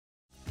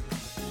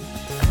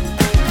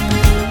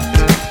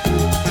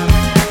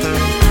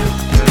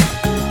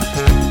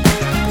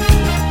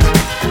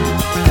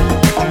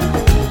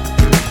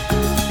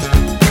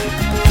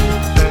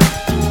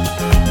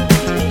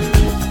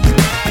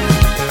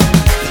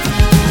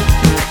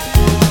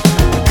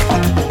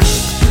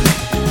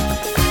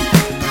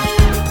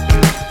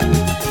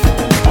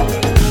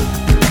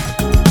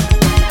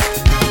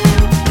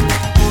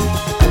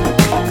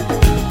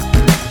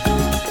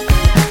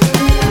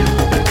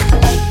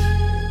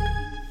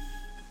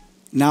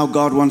Now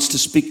God wants to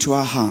speak to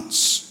our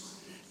hearts.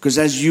 Because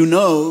as you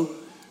know,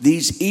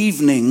 these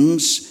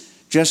evenings,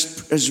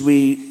 just as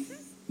we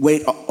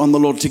wait on the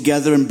Lord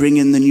together and bring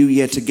in the new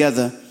year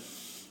together,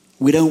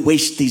 we don't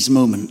waste these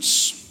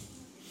moments.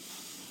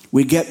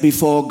 We get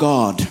before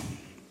God.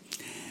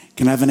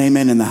 Can I have an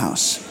amen in the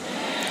house?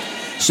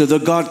 Amen. So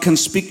that God can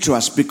speak to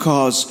us,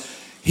 because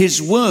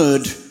His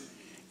word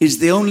is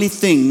the only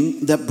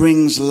thing that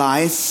brings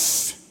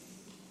life.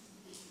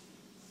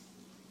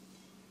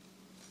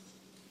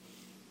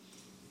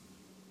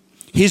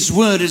 His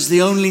word is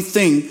the only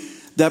thing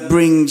that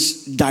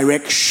brings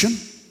direction.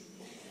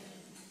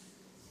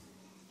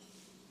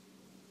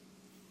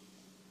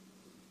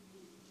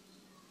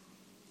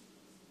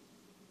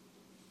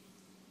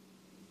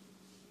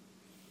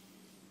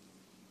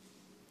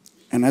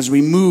 And as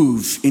we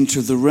move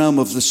into the realm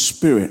of the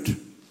Spirit,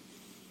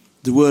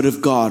 the Word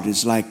of God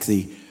is like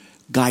the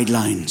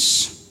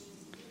guidelines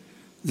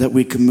that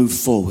we can move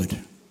forward.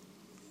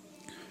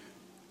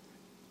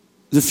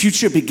 The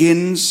future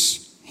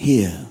begins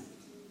here.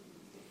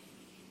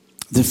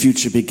 The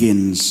future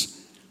begins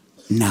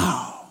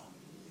now.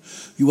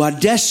 You are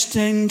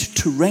destined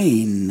to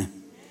reign.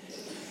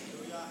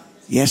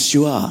 Yes,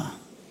 you are.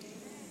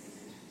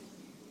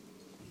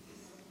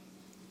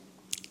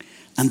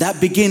 And that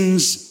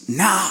begins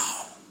now.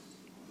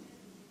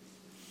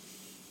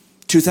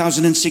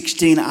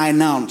 2016, I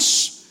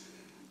announce,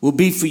 will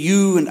be for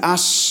you and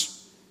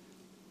us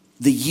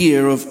the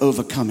year of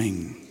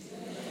overcoming.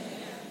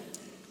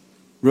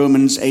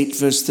 Romans 8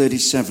 verse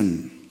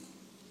 37.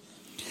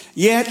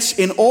 Yet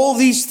in all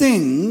these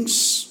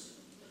things,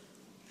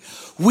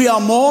 we are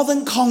more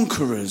than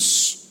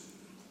conquerors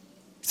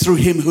through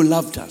Him who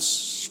loved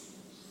us.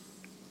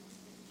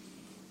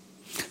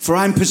 For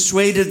I am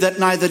persuaded that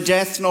neither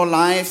death nor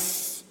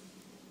life,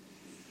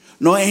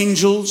 nor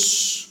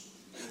angels,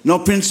 nor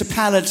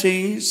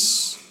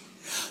principalities,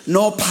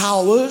 nor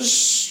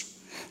powers,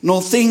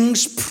 nor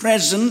things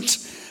present,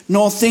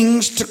 nor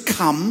things to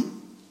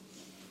come,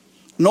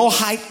 nor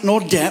height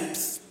nor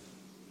depth,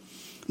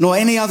 nor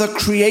any other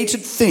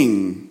created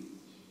thing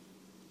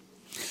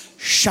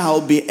shall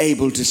be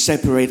able to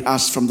separate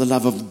us from the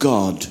love of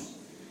God,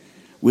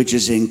 which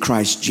is in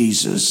Christ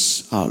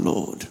Jesus our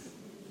Lord.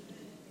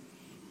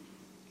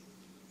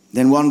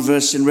 Then one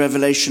verse in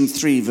Revelation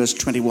 3 verse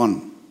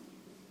 21.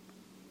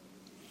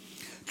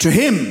 To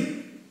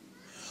him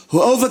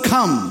who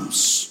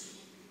overcomes,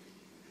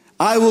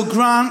 I will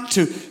grant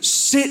to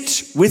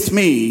sit with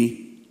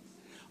me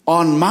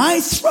on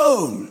my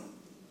throne,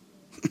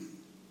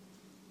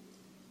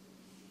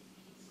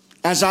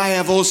 as I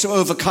have also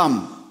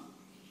overcome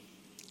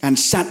and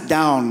sat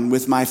down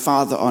with my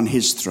Father on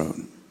His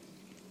throne.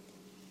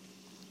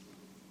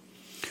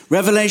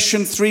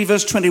 Revelation 3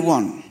 verse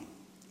 21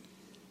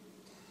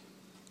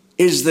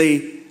 is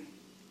the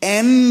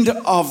end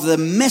of the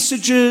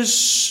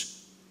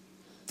messages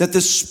that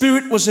the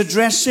Spirit was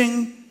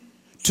addressing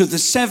to the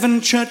 7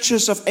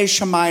 churches of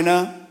Asia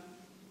Minor.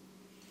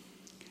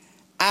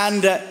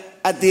 And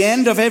at the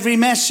end of every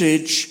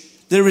message,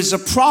 there is a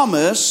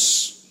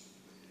promise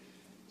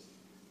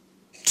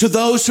to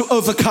those who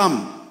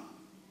overcome.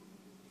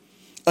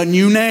 A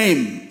new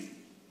name.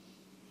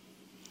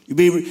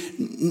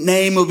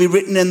 Name will be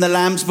written in the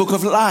Lamb's Book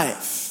of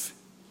Life.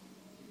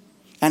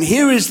 And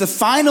here is the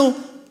final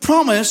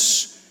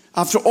promise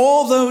after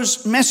all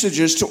those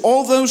messages to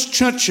all those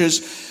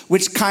churches,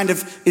 which kind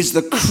of is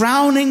the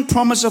crowning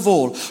promise of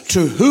all.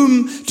 To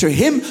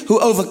him who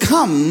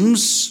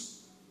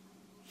overcomes,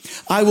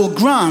 I will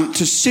grant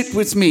to sit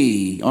with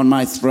me on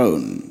my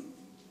throne.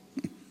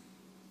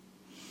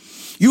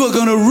 You are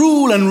going to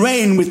rule and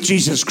reign with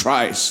Jesus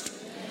Christ.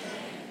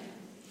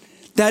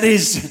 That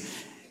is,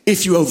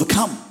 if you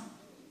overcome.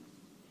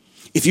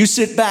 If you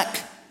sit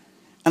back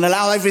and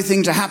allow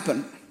everything to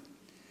happen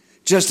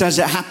just as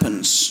it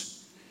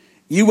happens,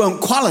 you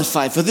won't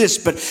qualify for this.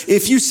 But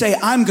if you say,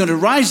 I'm going to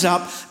rise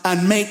up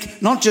and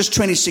make not just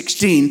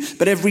 2016,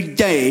 but every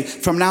day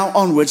from now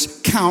onwards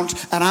count,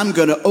 and I'm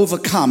going to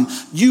overcome,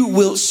 you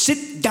will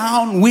sit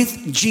down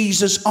with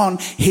Jesus on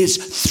His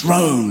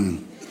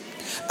throne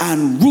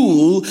and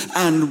rule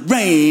and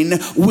reign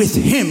with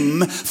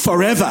Him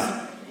forever.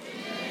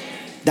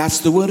 That's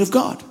the word of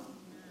God.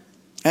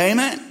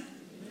 Amen.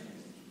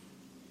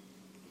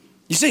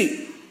 You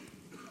see,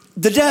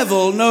 the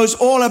devil knows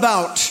all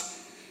about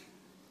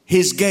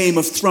his game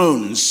of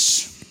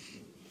thrones.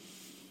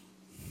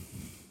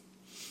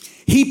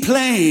 He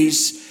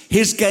plays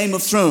his game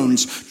of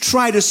thrones,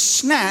 try to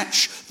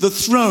snatch the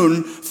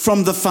throne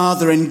from the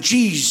Father, and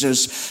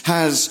Jesus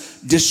has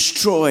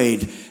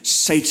destroyed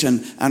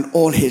Satan and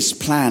all his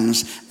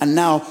plans. And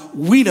now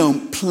we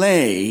don't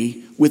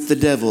play with the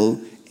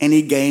devil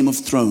any game of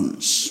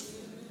thrones.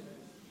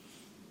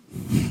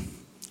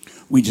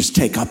 We just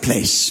take our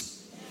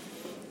place.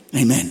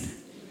 Amen.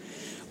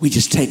 We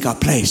just take our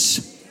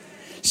place,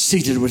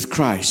 seated with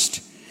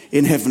Christ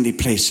in heavenly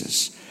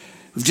places.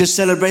 We've just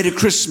celebrated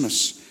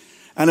Christmas,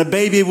 and a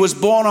baby was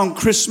born on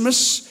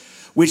Christmas,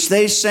 which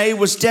they say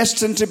was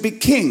destined to be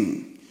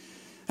king.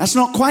 That's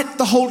not quite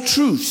the whole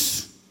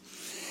truth.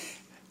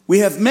 We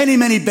have many,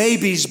 many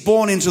babies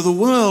born into the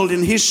world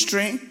in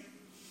history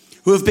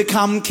who have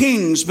become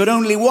kings, but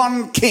only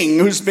one king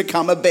who's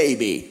become a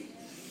baby.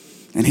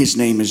 And his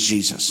name is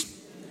Jesus.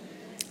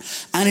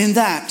 And in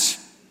that,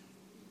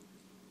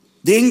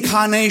 the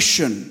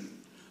incarnation,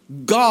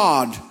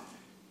 God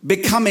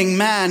becoming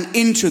man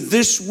into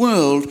this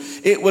world,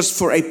 it was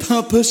for a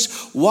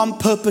purpose, one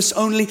purpose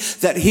only,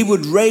 that he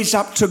would raise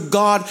up to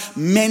God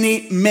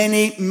many,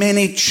 many,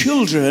 many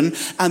children,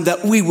 and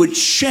that we would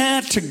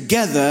share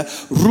together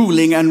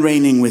ruling and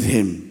reigning with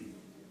him.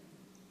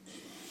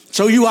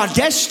 So you are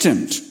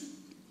destined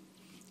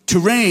to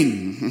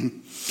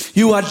reign.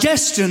 You are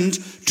destined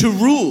to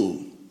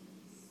rule.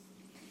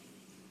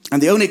 And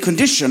the only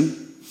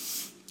condition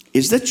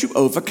is that you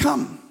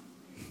overcome.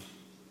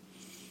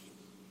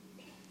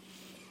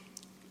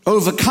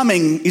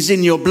 Overcoming is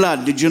in your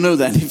blood. Did you know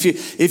that?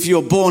 If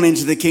you're born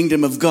into the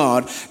kingdom of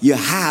God, you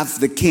have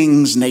the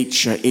king's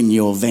nature in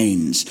your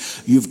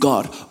veins. You've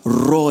got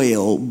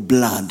royal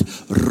blood,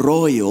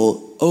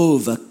 royal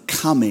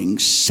overcoming,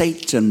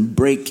 Satan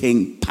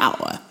breaking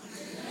power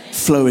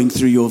flowing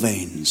through your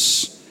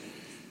veins.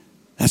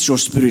 That's your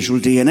spiritual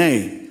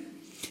DNA.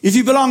 If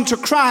you belong to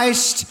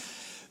Christ,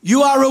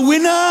 you are a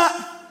winner.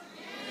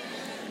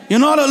 You're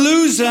not a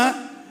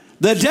loser.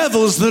 The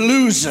devil's the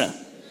loser.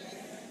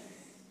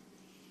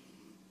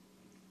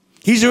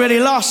 He's already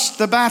lost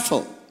the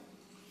battle.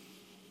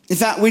 In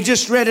fact, we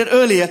just read it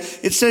earlier.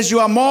 It says you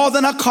are more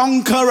than a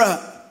conqueror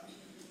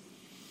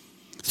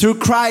through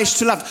Christ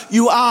who loved.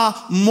 You are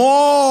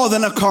more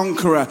than a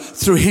conqueror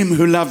through him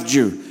who loved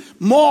you.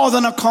 More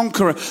than a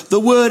conqueror. The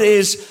word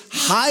is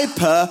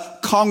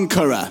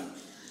hyper-conqueror.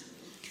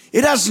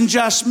 It doesn't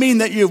just mean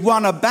that you've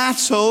won a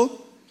battle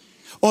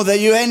or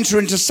that you enter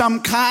into some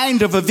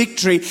kind of a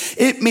victory.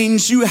 It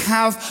means you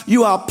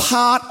are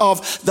part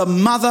of the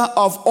mother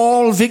of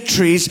all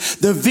victories,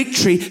 the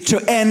victory to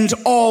end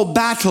all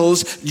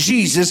battles.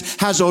 Jesus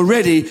has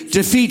already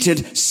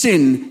defeated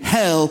sin,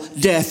 hell,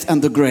 death,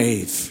 and the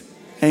grave.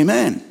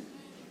 Amen.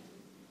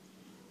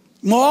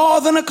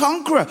 More than a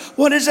conqueror.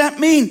 What does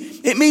that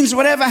mean? It means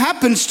whatever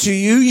happens to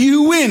you,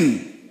 you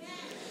win.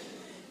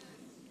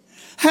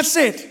 That's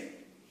it.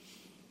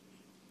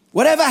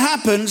 Whatever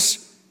happens,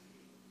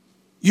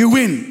 you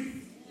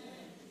win.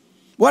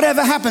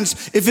 Whatever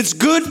happens, if it's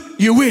good,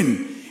 you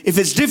win. If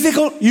it's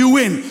difficult, you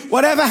win.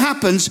 Whatever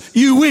happens,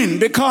 you win,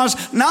 because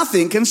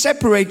nothing can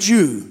separate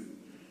you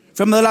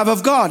from the love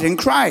of God in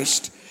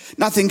Christ.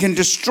 Nothing can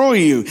destroy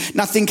you.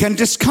 Nothing can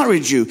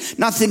discourage you.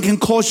 Nothing can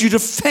cause you to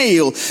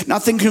fail.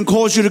 Nothing can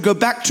cause you to go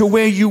back to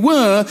where you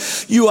were.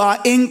 You are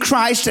in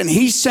Christ, and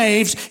he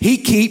saves, he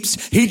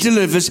keeps, he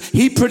delivers,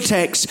 he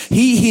protects,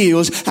 he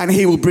heals, and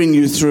he will bring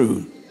you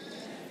through.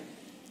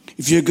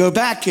 If you go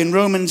back in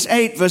Romans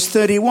 8, verse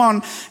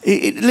 31,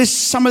 it lists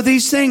some of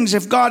these things.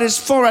 If God is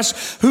for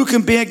us, who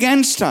can be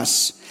against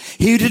us?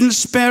 He who didn't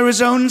spare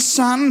his own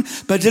son,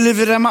 but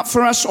delivered him up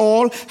for us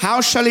all,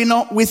 how shall he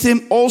not with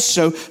him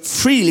also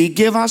freely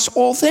give us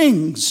all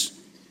things?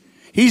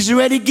 He's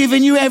already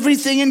given you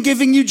everything and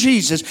giving you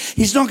Jesus.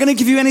 He's not going to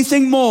give you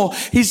anything more.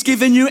 He's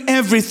given you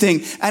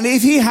everything. And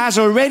if he has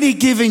already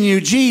given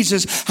you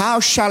Jesus, how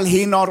shall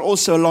he not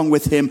also along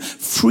with him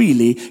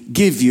freely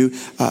give you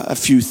a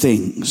few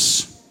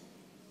things?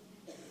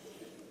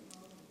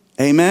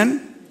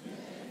 Amen?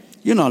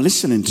 You're not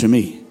listening to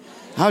me.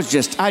 I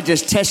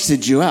just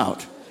tested you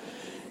out.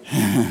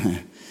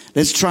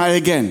 Let's try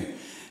again.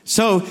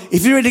 So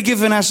if you've already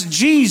given us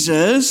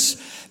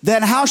Jesus,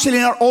 then how shall he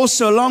not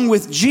also, along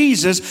with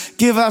Jesus,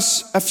 give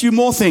us a few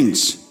more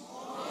things?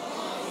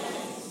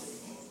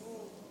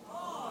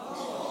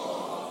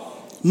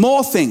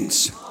 More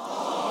things.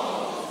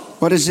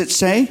 What does it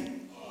say?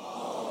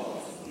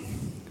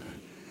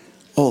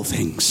 All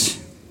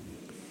things.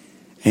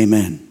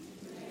 Amen.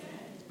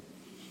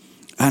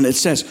 And it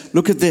says,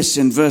 look at this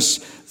in verse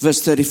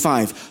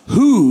 35.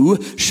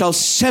 Who shall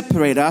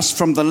separate us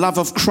from the love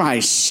of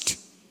Christ?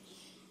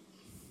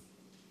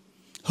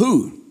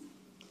 Who?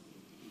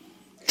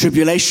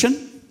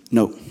 Tribulation?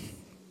 No.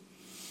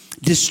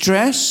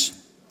 Distress?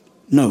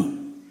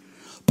 No.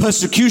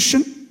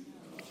 Persecution?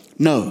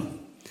 No.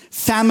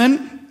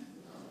 Famine?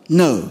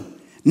 No.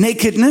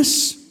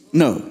 Nakedness?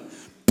 No.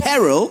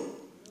 Peril?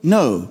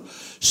 No.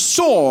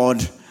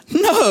 Sword?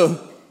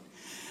 No.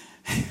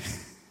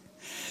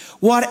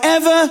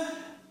 Whatever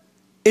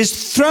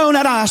is thrown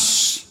at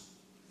us,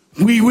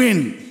 we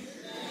win.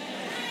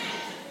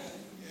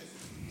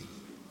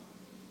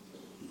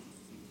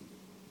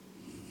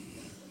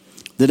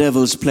 The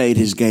devil's played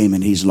his game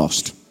and he's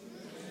lost.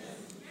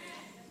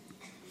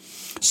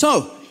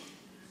 So,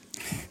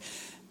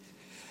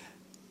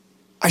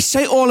 I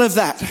say all of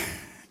that,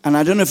 and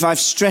I don't know if I've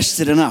stressed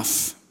it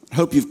enough. I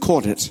hope you've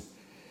caught it.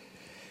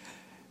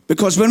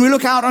 Because when we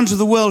look out onto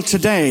the world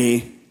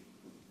today,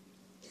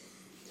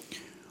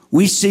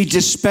 we see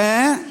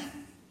despair,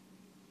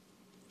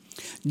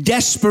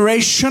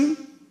 desperation,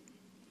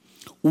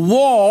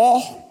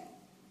 war,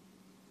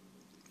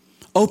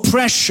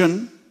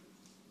 oppression,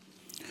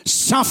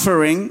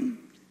 suffering,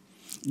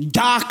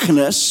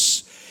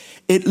 darkness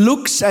it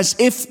looks as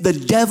if the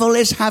devil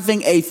is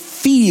having a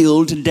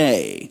field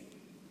day.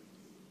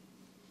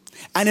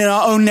 And in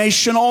our own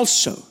nation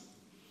also.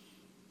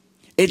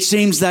 It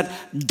seems that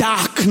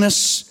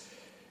darkness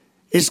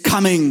is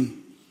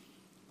coming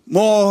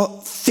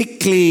more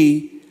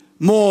thickly,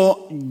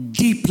 more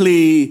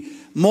deeply,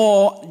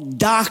 more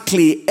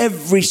darkly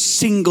every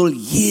single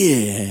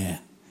year.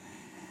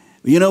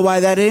 You know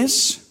why that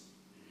is?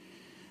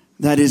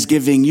 That is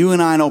giving you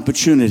and I an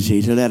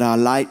opportunity to let our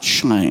light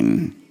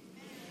shine.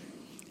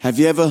 Have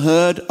you ever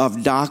heard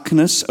of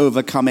darkness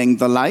overcoming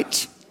the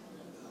light?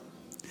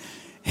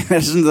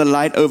 Hasn't the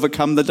light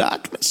overcome the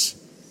darkness?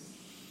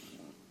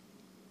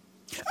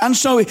 And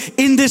so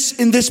in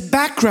this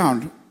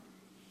background,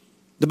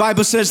 the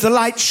Bible says the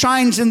light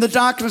shines in the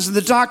darkness, and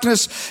the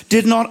darkness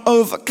did not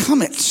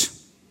overcome it.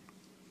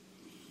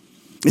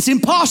 It's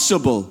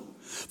impossible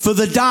for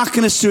the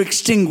darkness to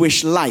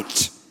extinguish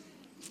light.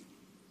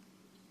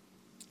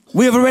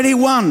 We have already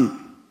won.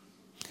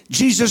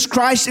 Jesus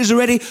Christ is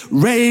already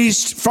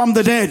raised from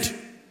the dead.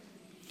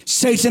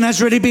 Satan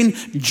has already been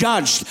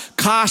judged,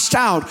 cast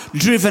out,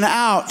 driven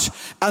out.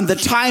 And the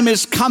time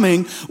is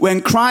coming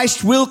when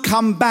Christ will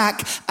come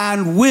back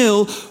and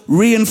will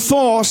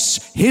reinforce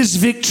his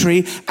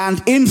victory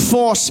and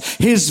enforce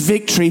his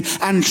victory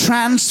and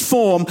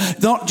transform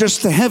not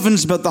just the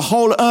heavens but the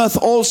whole earth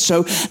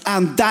also.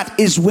 And that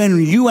is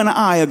when you and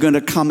I are going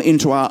to come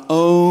into our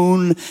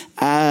own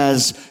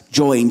as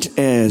joint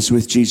heirs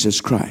with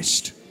Jesus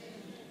Christ.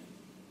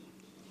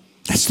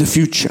 That's the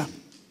future.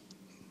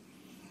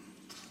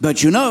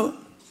 But you know,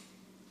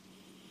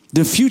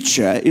 the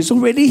future is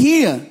already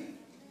here.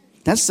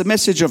 That's the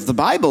message of the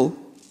Bible.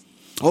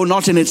 Oh,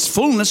 not in its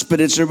fullness, but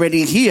it's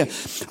already here.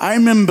 I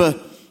remember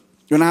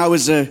when I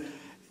was a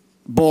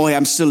boy,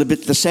 I'm still a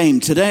bit the same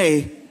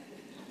today.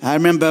 I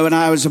remember when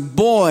I was a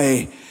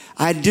boy,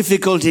 I had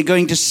difficulty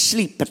going to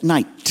sleep at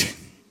night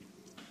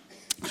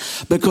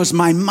because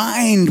my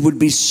mind would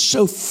be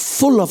so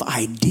full of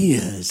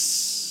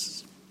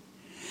ideas.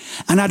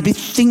 And I'd be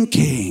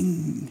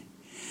thinking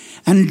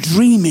and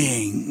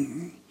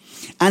dreaming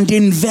and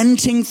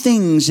inventing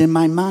things in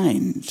my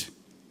mind.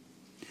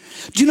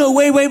 Do you know,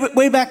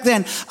 way back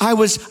then, I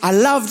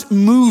loved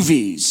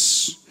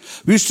movies.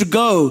 We used to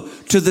go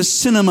to the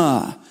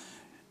cinema,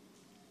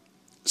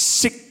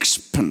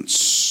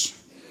 sixpence,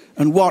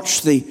 and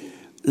watch the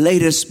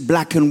latest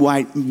black and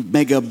white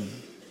mega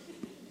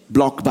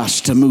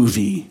blockbuster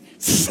movie.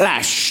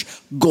 Flash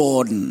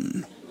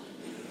Gordon,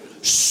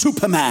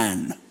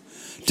 Superman,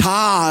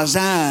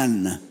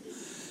 Tarzan,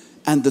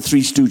 and the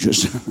Three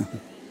Stooges.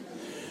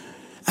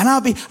 And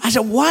I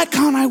said, why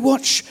can't I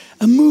watch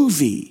a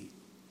movie?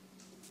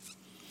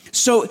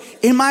 So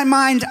in my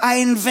mind, I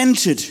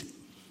invented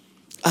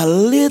a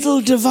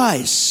little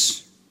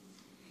device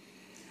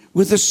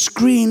with a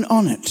screen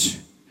on it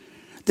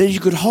that you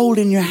could hold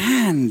in your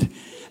hand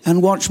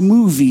and watch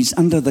movies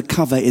under the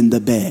cover in the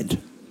bed.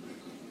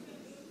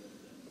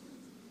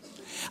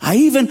 I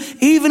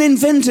even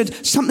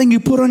invented something you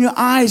put on your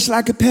eyes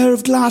like a pair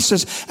of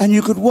glasses, and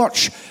you could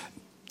watch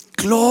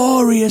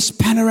glorious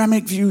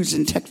panoramic views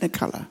in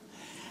Technicolor.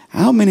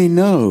 How many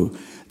know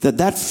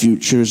that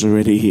future is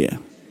already here?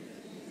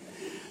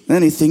 The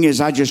only thing is,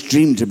 I just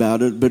dreamed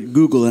about it, but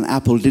Google and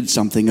Apple did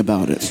something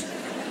about it.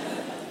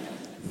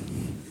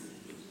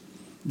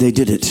 They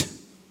did it.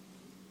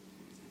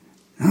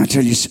 And I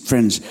tell you,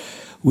 friends,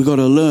 we got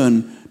to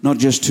learn not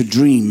just to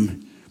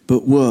dream,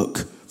 but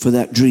work for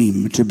that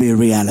dream to be a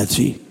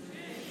reality.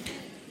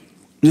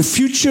 The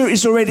future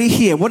is already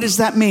here. What does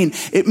that mean?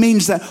 It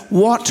means that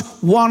what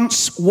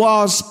once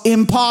was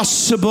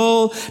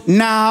impossible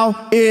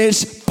now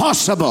is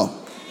possible.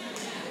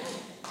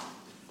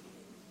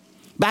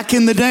 Back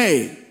in the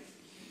day,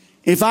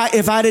 if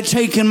I'd have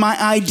taken my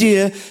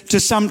idea to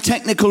some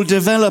technical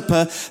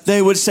developer,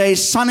 they would say,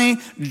 Sonny,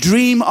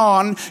 dream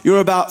on. You're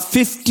about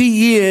 50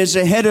 years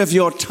ahead of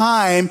your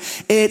time.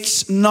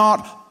 It's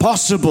not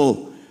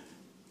possible.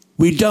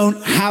 We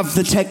don't have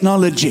the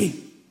technology.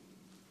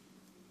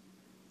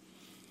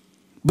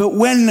 But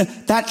when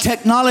that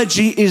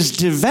technology is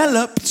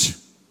developed,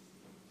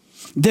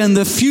 then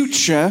the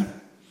future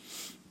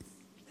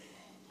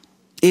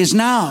is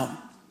now.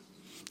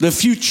 The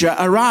future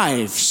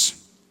arrives.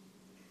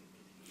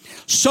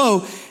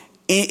 So,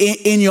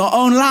 in your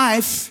own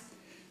life,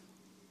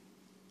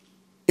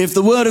 if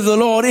the word of the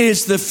Lord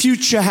is the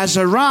future has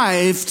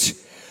arrived,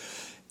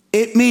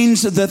 it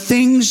means that the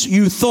things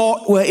you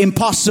thought were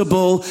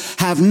impossible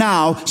have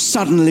now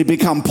suddenly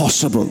become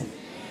possible.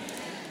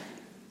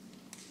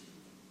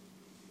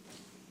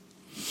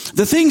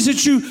 The things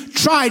that you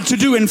tried to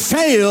do and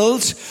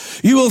failed,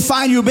 you will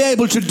find you'll be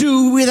able to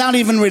do without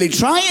even really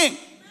trying.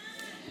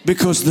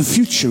 Because the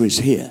future is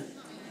here.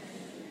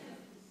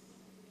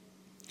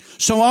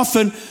 So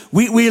often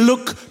we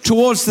look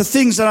towards the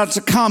things that are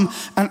to come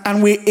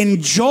and we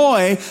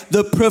enjoy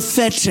the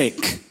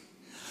prophetic.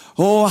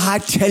 Oh, I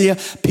tell you,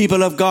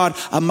 people of God,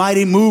 a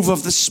mighty move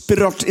of the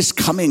Spirit is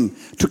coming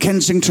to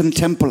Kensington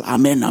Temple.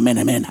 Amen, amen,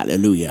 amen,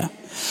 hallelujah.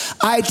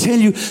 I tell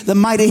you, the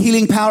mighty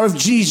healing power of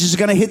Jesus is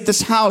going to hit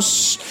this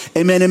house.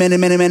 Amen, amen,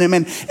 amen, amen,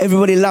 amen.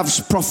 Everybody loves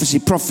prophecy,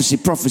 prophecy,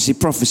 prophecy,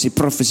 prophecy,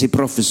 prophecy,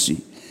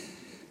 prophecy.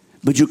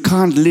 But you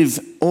can't live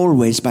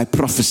always by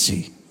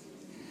prophecy.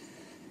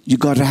 You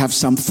got to have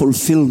some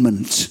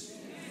fulfillment.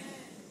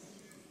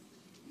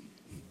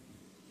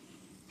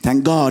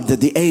 Thank God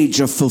that the age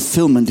of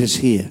fulfillment is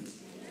here.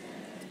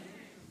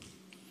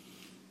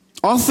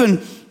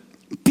 Often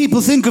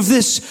people think of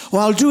this, oh,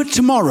 I'll do it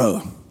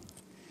tomorrow.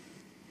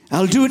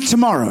 I'll do it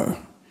tomorrow.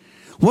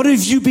 What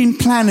have you been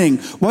planning?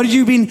 What have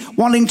you been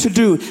wanting to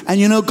do? And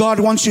you know God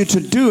wants you to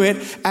do it,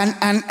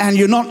 and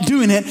you're not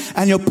doing it,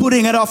 and you're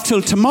putting it off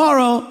till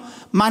tomorrow.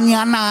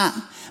 Mañana,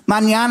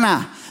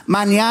 mañana,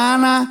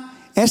 mañana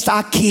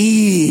está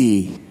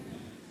aquí.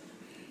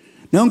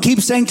 Don't keep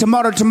saying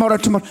tomorrow, tomorrow,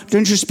 tomorrow.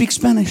 Don't you speak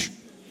Spanish?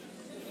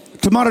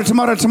 Tomorrow,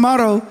 tomorrow,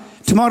 tomorrow.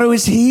 Tomorrow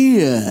is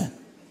here.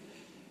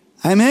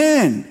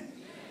 Amen.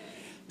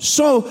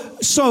 So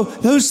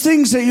those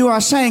things that you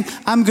are saying,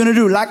 I'm going to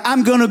do, like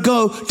I'm going to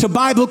go to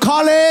Bible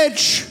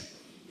college.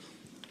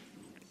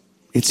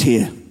 It's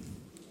here.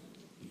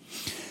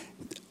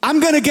 I'm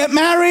going to get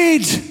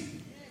married.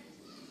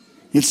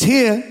 It's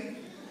here.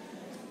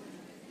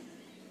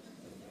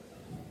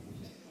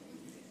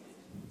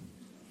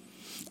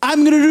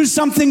 I'm going to do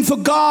something for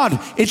God.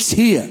 It's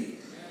here.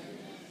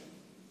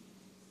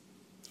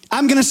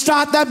 I'm going to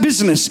start that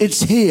business.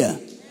 It's here.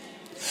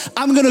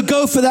 I'm going to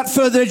go for that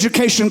further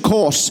education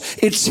course.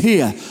 It's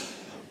here.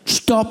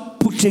 Stop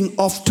putting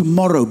off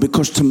tomorrow,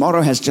 because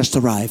tomorrow has just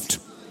arrived.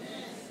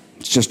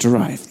 It's just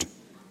arrived.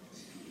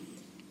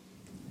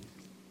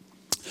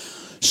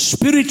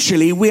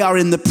 Spiritually, we are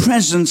in the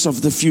presence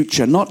of the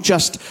future. Not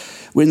just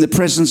we're in the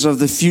presence of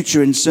the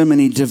future in so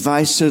many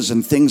devices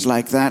and things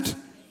like that.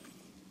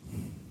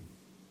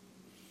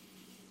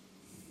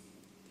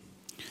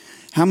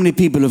 How many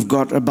people have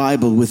got a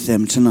Bible with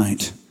them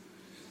tonight?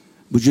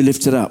 Would you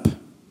lift it up?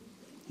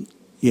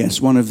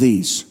 Yes, one of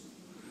these.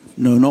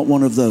 No, not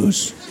one of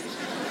those.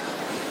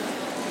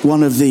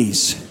 One of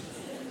these.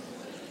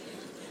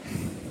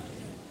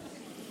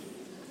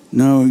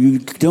 No, you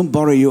don't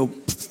borrow your...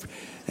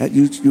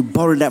 You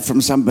borrowed that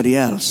from somebody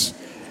else.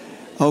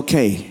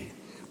 Okay.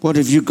 What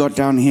have you got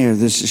down here?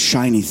 This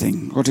shiny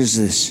thing. What is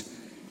this?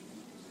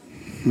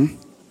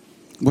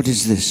 What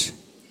is this?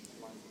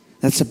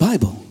 That's a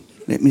Bible.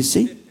 Let me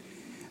see.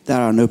 There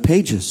are no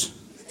pages.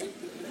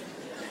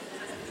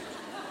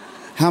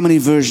 How many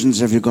versions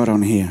have you got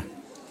on here?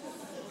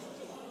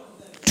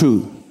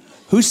 2.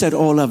 Who said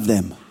all of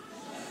them?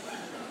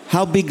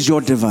 How big's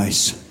your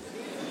device?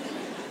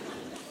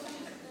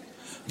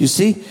 You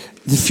see,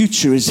 the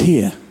future is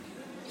here.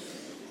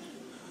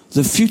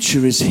 The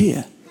future is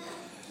here.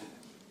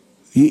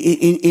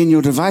 In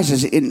your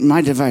devices, in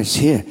my device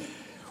here.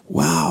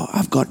 Wow,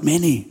 I've got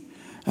many.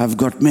 I've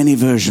got many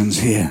versions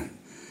here.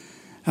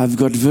 I've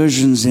got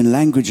versions in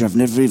language I've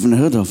never even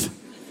heard of.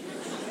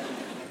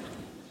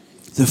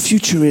 The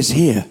future is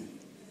here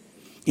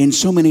in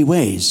so many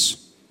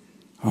ways.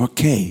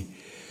 Okay.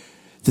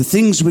 The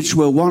things which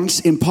were once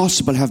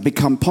impossible have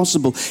become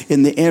possible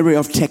in the area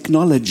of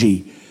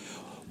technology.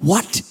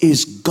 What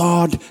is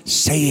God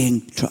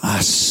saying to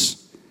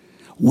us?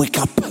 Wake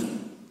up.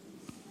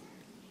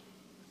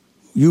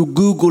 You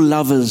Google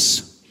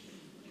lovers,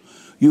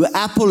 you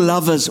Apple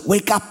lovers,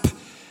 wake up.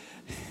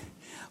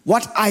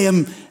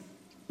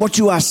 What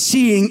you are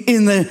seeing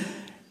in the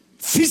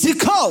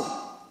physical,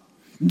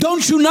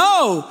 don't you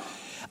know?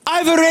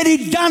 I've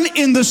already done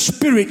in the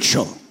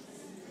spiritual.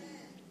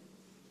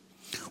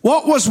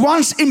 What was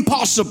once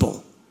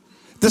impossible,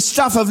 the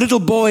stuff of little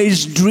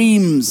boys'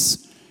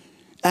 dreams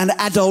and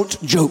adult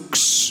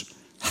jokes.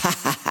 Ha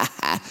ha ha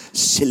ha,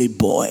 silly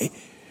boy.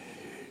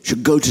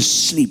 Should go to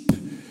sleep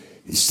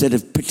instead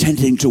of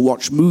pretending to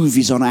watch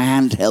movies on a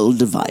handheld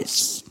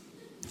device.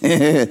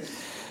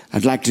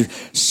 I'd like to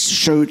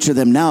show it to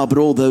them now, but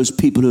all those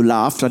people who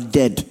laughed are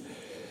dead.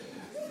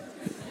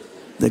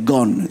 They're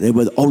gone. They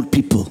were old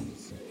people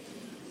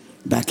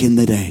back in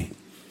the day.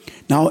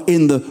 Now,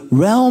 in the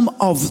realm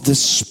of the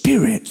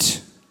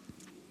Spirit,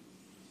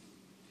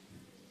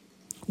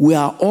 we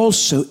are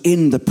also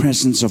in the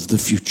presence of the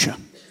future.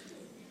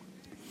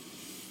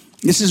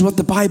 This is what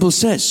the Bible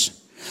says.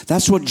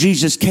 That's what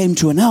Jesus came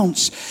to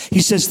announce.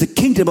 He says the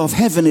kingdom of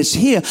heaven is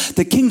here.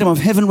 The kingdom of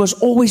heaven was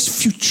always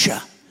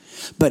future.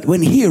 But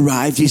when he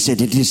arrived, he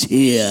said it is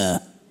here.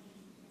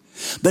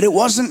 But it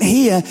wasn't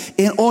here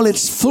in all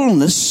its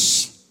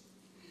fullness.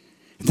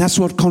 That's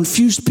what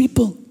confused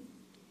people.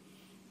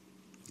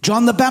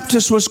 John the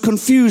Baptist was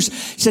confused.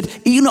 He said,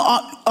 you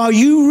know, are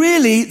you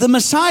really the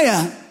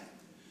Messiah?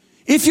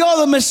 If you're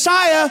the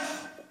Messiah,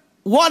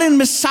 what in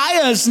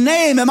Messiah's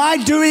name am I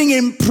doing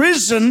in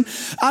prison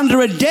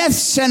under a death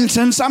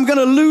sentence? I'm going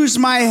to lose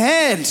my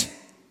head.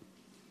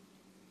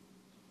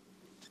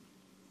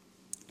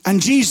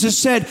 And Jesus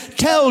said,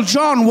 tell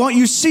John what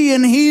you see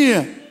and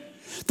hear.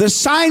 The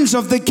signs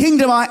of the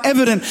kingdom are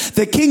evident.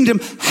 The kingdom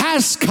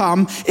has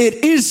come, it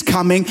is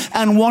coming,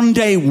 and one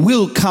day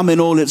will come in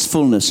all its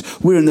fullness.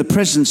 We're in the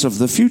presence of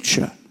the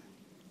future.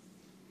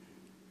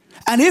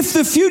 And if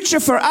the future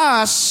for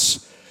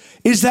us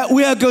is that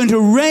we are going to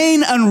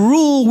reign and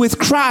rule with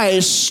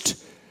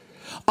Christ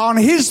on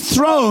his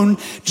throne,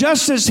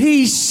 just as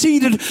he's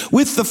seated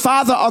with the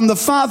Father on the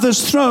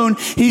Father's throne,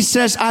 he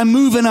says, I'm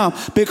moving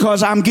up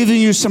because I'm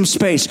giving you some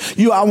space.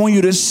 I want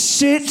you to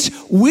sit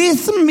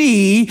with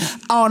me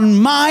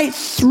on my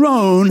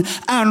throne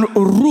and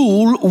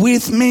rule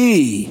with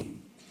me.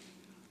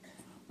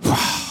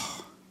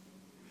 Wow.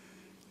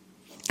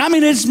 I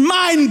mean, it's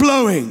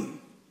mind-blowing.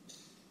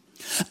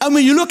 And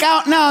when you look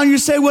out now and you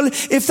say, well,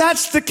 if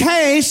that's the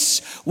case,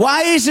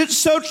 why is it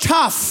so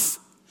tough?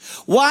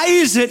 Why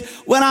is it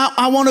when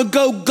I want to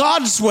go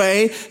God's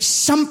way,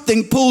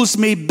 something pulls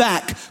me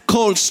back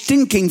called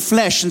stinking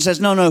flesh and says,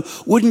 no,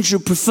 wouldn't you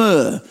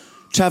prefer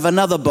to have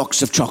another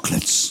box of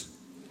chocolates?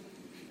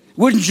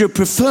 Wouldn't you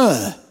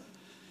prefer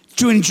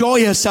to enjoy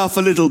yourself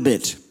a little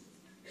bit?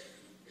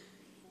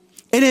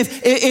 And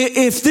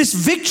if this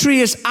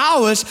victory is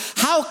ours,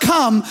 how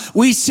come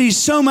we see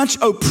so much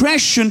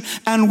oppression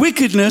and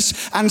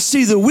wickedness and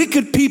see the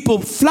wicked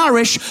people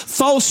flourish,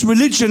 false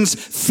religions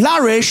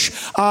flourish,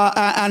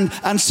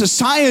 and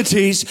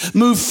societies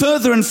move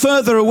further and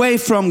further away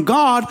from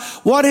God?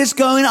 What is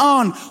going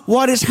on?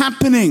 What is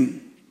happening?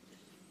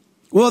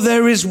 Well,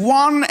 there is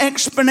one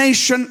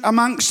explanation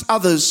amongst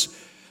others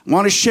I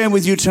want to share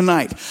with you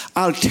tonight.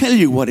 I'll tell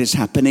you what is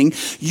happening.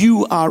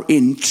 You are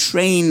in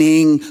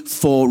training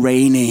for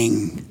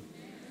reigning.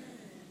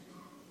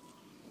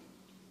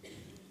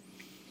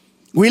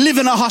 We live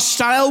in a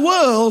hostile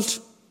world.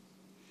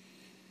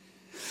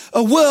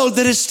 A world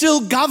that is still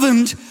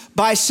governed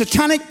by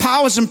satanic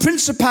powers and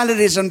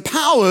principalities and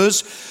powers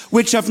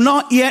which have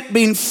not yet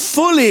been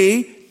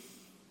fully,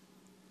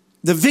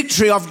 the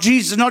victory of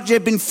Jesus not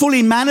yet been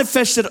fully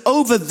manifested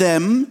over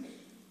them.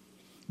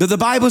 That the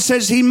Bible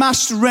says he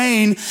must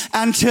reign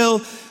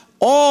until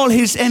all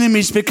his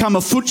enemies become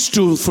a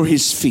footstool for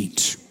his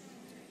feet.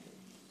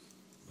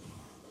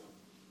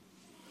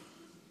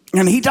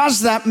 And he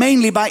does that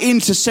mainly by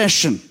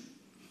intercession.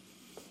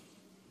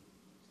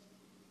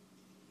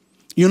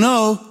 You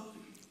know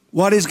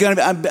what is going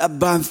to be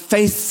by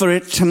faith for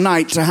it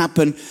tonight to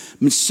happen.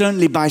 And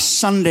certainly by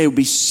Sunday will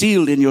be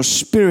sealed in your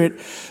spirit,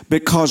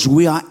 because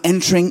we are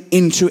entering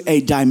into a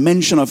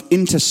dimension of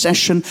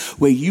intercession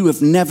where you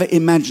have never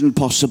imagined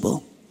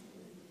possible.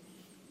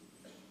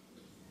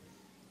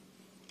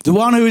 The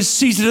one who is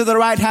seated at the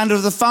right hand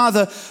of the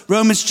Father,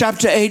 Romans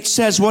chapter 8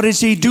 says, what is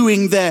he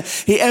doing there?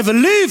 He ever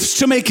lives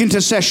to make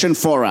intercession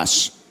for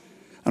us.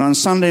 And on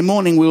Sunday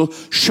morning, we'll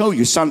show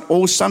you,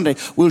 all Sunday,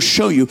 we'll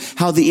show you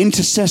how the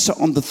intercessor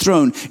on the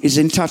throne is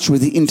in touch with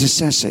the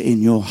intercessor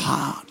in your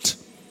heart.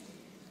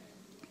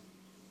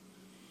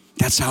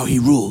 That's how he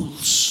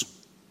rules.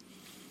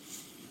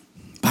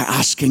 By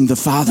asking the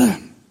Father.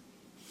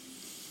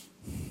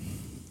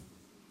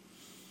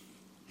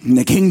 And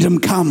the kingdom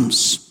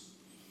comes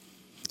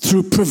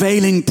through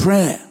prevailing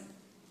prayer.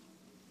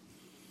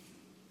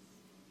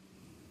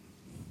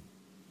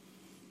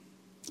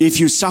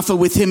 If you suffer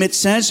with him, it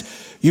says,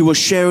 you will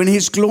share in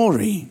his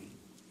glory.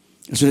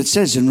 That's what it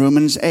says in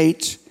Romans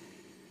 8.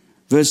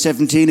 Verse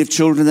 17, if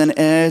children then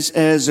heirs,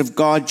 heirs of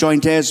God,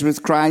 joint heirs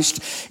with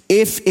Christ,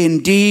 if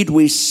indeed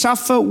we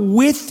suffer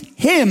with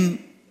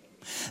him,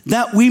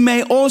 that we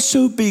may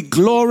also be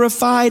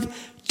glorified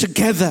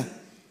together.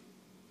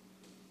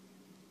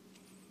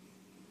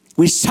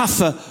 We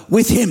suffer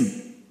with him.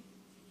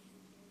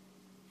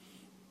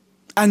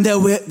 And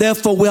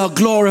therefore we are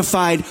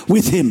glorified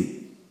with him.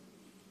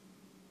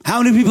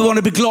 How many people want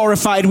to be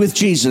glorified with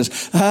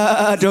Jesus?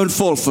 Don't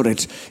fall for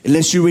it,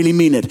 unless you really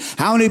mean it.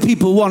 How many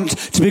people want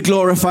to be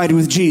glorified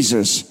with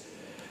Jesus?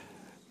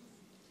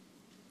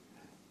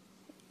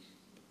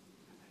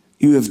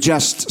 You have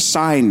just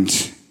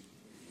signed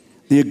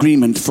the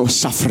agreement for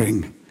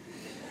suffering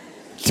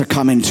to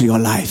come into your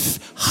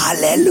life.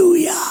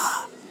 Hallelujah.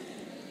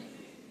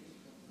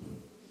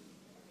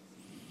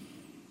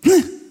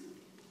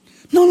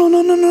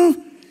 No.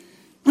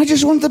 I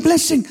just want the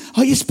blessing.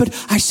 Oh yes, but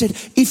I said,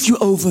 if you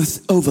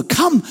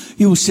overcome,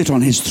 you will sit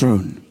on his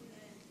throne.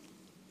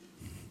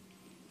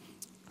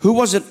 Who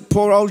was it?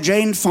 Poor old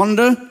Jane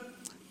Fonda?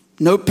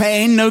 No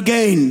pain, no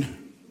gain.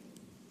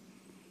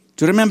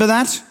 Do you remember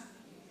that?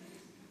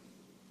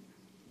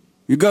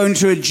 You go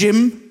into a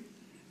gym,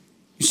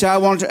 you say, I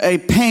want a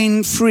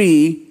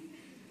pain-free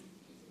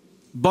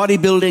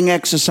bodybuilding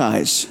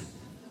exercise.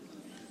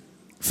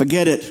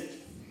 Forget it.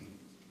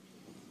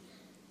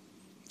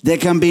 There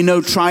can be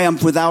no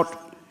triumph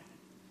without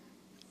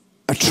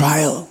a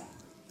trial.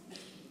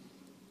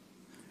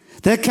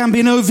 There can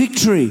be no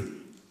victory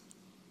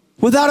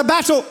without a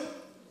battle.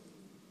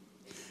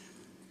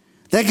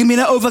 There can be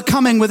no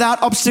overcoming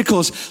without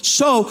obstacles.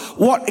 So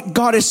what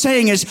God is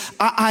saying is,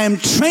 I am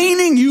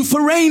training you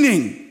for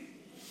reigning.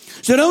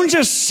 So don't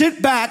just sit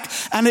back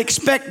and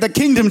expect the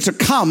kingdom to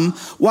come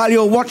while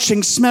you're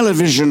watching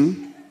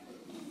Smell-O-Vision.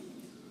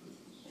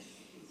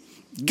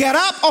 Get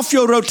up off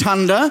your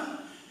rotunda.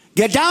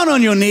 Get down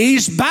on your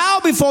knees, bow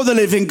before the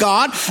living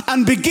God,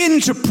 and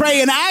begin to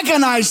pray an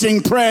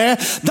agonizing prayer,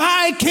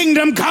 thy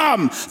kingdom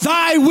come,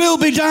 thy will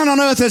be done on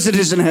earth as it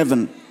is in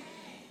heaven.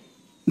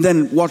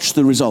 Then watch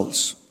the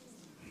results.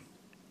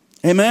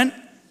 Amen?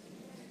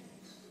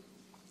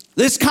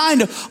 This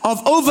kind of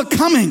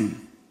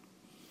overcoming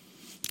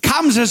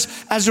comes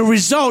as a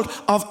result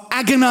of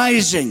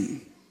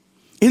agonizing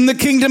in the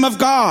kingdom of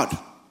God.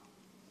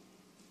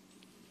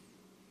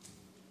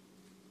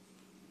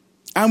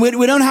 And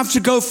we don't have to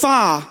go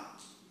far.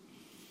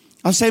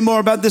 I'll say more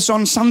about this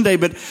on Sunday,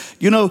 but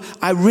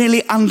I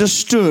really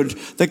understood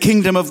the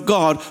kingdom of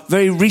God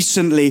very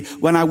recently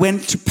when I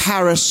went to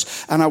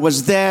Paris and I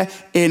was there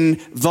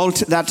in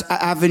that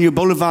Avenue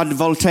Boulevard de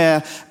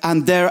Voltaire,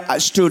 and there I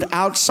stood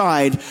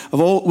outside of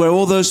where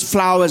all those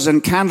flowers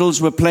and candles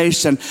were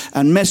placed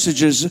and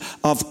messages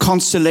of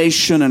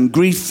consolation and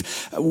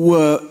grief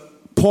were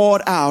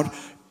poured out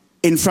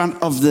in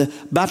front of the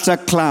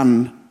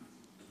Bataclan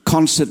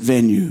concert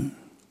venue.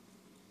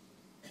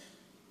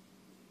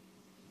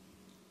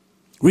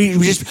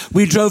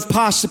 We drove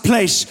past a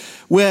place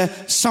where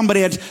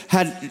somebody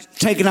had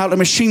taken out a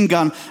machine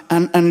gun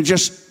and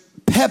just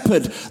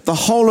peppered the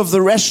whole of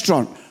the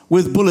restaurant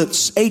with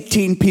bullets.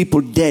 18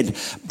 people dead.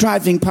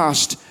 Driving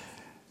past,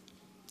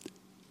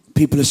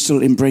 people are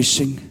still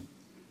embracing,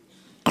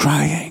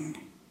 crying.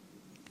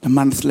 A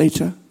month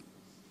later,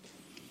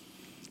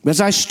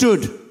 as I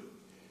stood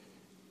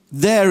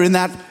there in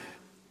that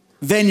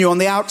venue, on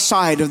the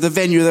outside of the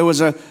venue, there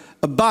was a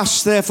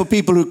bus there for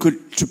people who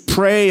could to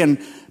pray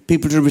and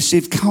people to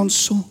receive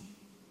counsel.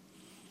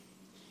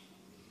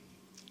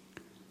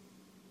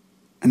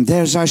 And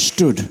there as I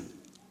stood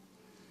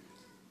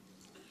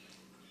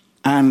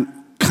and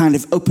kind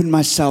of opened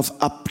myself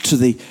up to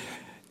the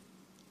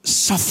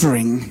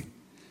suffering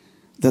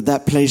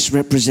that place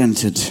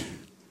represented,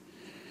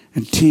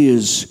 and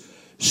tears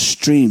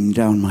streamed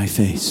down my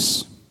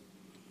face.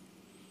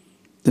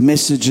 The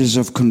messages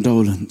of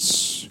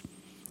condolence,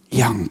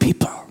 young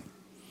people.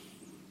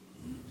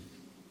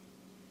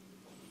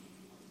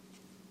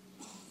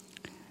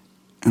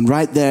 And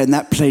right there in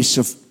that place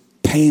of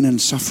pain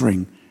and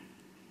suffering,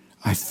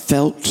 I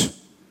felt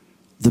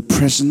the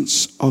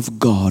presence of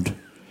God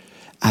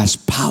as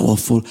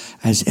powerful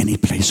as any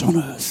place on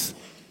earth.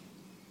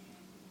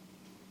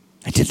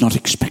 I did not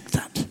expect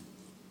that.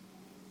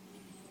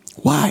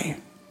 Why?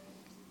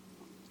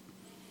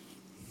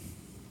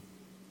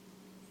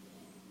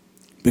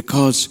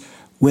 Because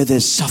where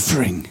there's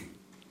suffering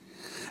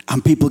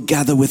and people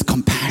gather with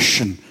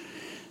compassion,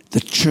 the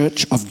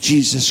church of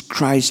Jesus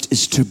Christ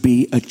is to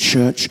be a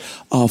church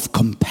of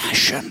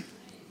compassion.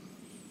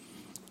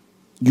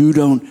 You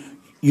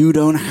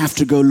don't have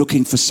to go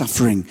looking for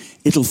suffering.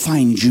 It'll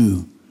find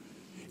you.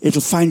 It'll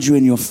find you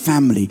in your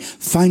family,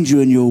 find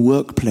you in your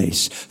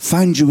workplace,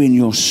 find you in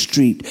your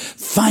street,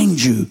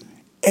 find you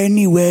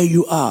anywhere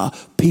you are.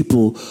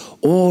 People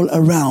all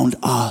around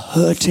are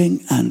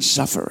hurting and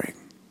suffering.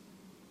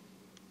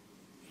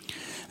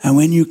 And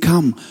when you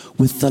come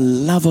with the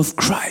love of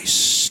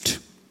Christ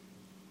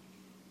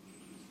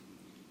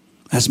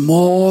as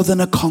more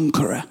than a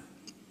conqueror,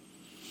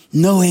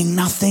 knowing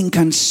nothing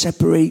can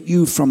separate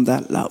you from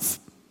that love,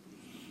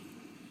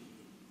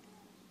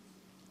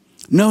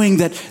 knowing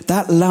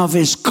that love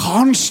is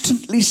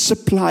constantly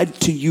supplied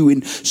to you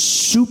in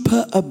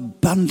super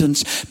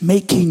abundance,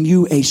 making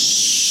you a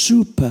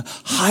super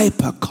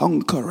hyper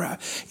conqueror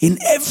in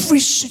every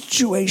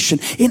situation,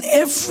 in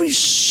every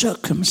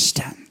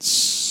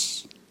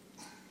circumstance.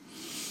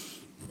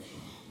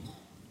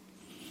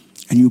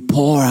 And you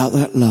pour out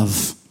that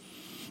love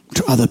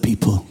to other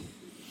people.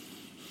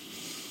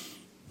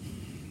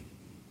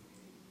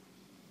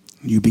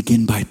 You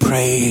begin by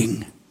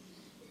praying.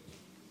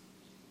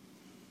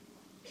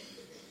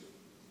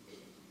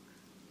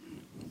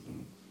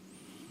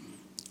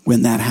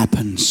 When that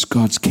happens,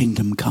 God's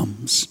kingdom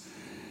comes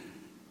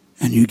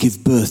and you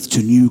give birth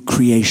to new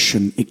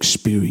creation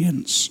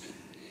experience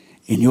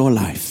in your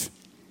life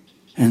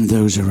and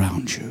those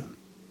around you.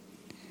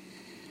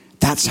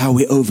 That's how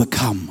we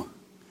overcome.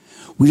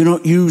 We do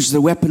not use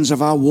the weapons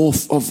of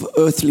of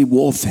earthly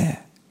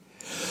warfare.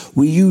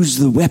 We use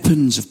the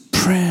weapons of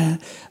prayer,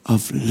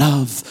 of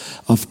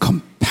love, of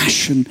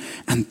compassion,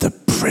 and the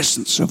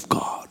presence of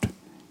God.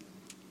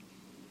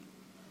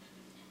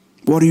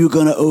 What are you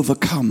going to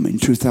overcome in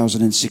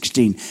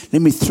 2016?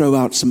 Let me throw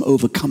out some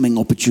overcoming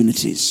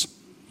opportunities.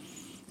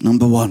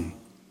 Number one,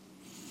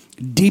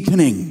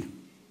 deepening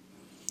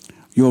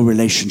your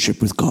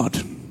relationship with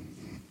God.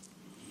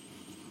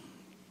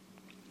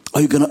 Are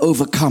you going to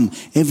overcome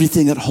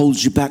everything that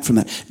holds you back from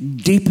that?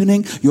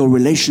 Deepening your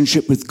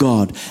relationship with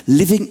God,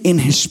 living in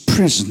His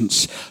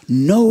presence,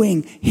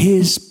 knowing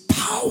His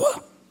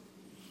power.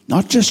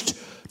 Not just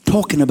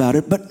talking about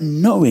it, but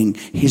knowing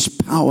His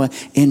power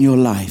in your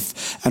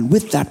life. And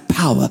with that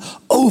power,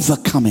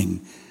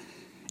 overcoming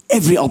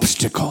every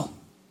obstacle.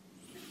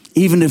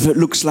 Even if it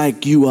looks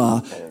like you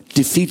are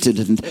defeated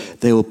and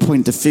they will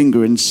point the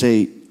finger and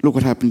say, Look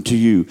what happened to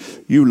you.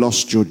 You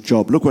lost your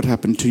job. Look what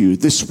happened to you.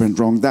 This went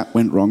wrong. That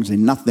went wrong. Say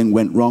nothing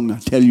went wrong. I'll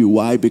tell you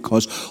why.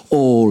 Because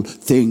all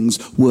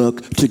things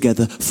work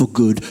together for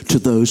good to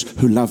those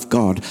who love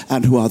God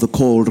and who are the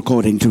called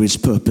according to his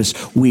purpose.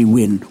 We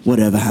win.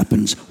 Whatever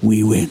happens,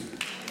 we win.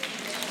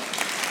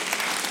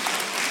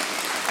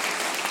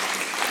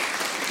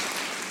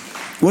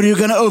 What are you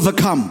going to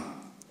overcome?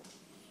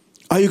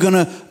 Are you going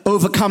to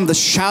overcome the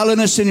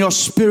shallowness in your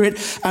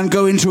spirit and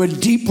go into a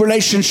deep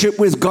relationship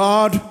with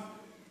God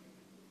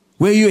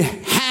where you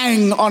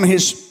hang on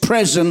his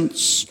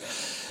presence,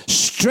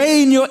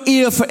 strain your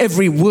ear for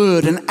every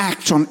word and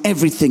act on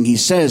everything he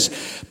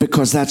says,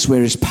 because that's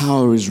where his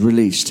power is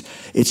released?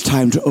 It's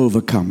time to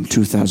overcome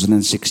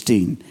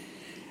 2016.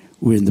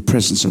 We're in the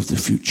presence of the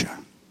future.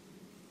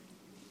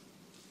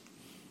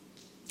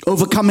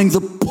 Overcoming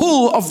the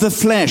pull of the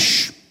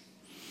flesh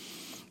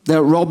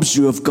that robs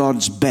you of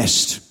God's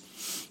best.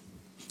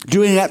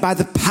 Doing that by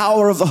the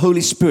power of the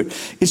Holy Spirit.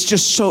 It's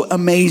just so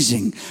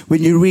amazing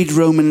when you read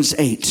Romans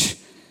 8.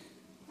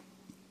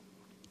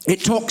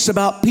 It talks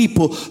about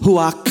people who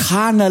are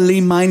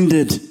carnally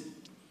minded.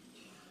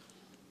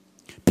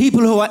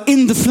 People who are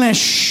in the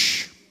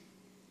flesh.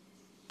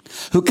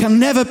 Who can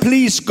never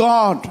please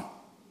God.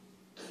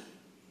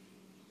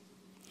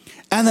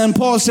 And then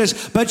Paul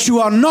says, but you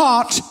are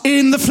not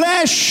in the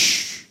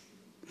flesh.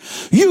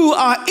 You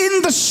are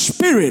in the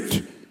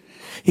Spirit.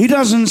 He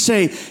doesn't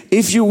say,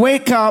 if you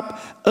wake up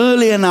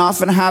early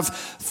enough and have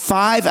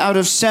 5 out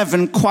of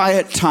 7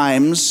 quiet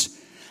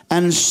times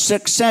and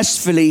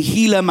successfully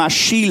hila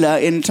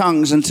mashila in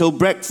tongues until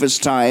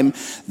breakfast time,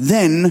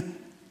 then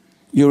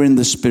you're in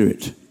the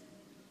Spirit.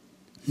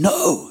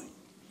 No.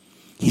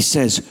 He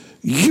says,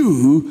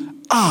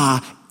 you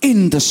are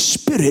in the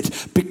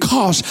Spirit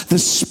because the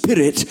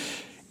Spirit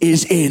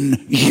is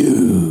in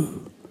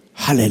you.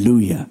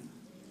 Hallelujah.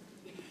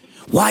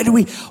 Why do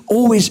we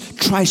always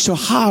try so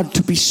hard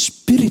to be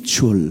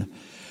spiritual? You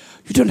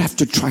don't have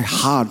to try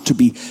hard to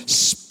be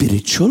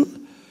spiritual.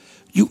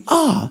 You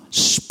are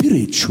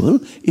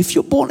spiritual if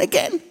you're born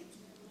again.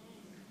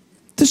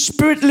 The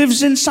Spirit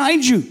lives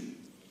inside you.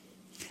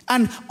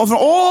 And of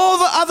all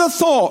the other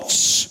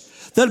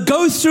thoughts that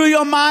go through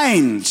your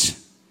mind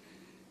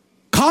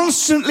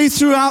constantly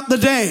throughout the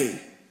day,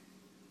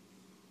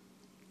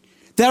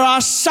 there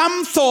are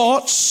some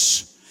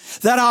thoughts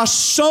that are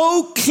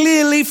so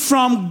clearly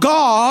from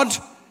God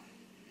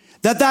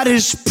that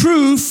is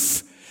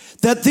proof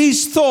that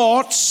these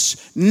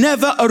thoughts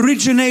never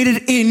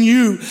originated in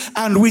you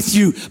and with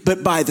you,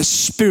 but by the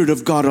Spirit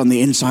of God on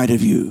the inside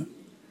of you.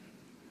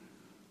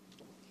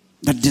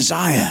 That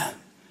desire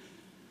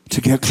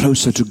to get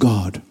closer to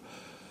God.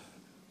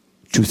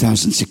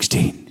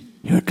 2016,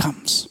 here it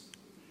comes.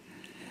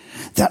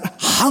 That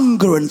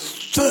hunger and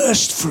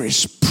thirst for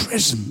his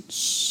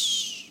presence.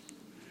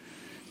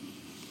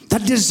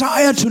 That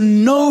desire to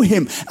know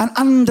him and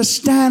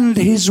understand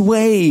his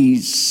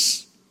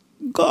ways.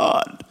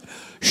 God,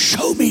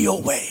 show me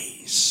your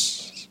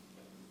ways.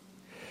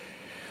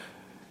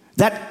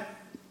 That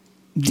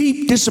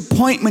deep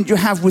disappointment you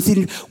have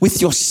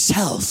with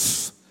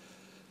yourself.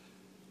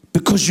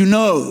 Because you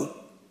know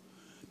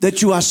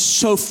that you are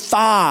so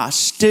far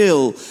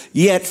still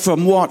yet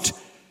from what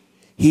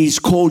he's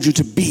called you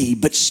to be.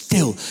 But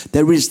still,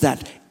 there is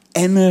that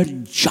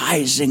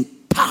energizing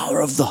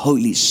power of the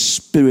Holy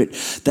Spirit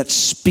that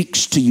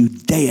speaks to you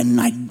day and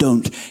night.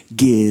 Don't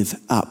give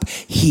up.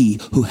 He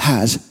who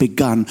has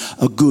begun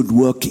a good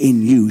work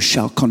in you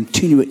shall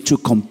continue it to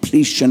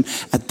completion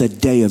at the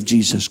day of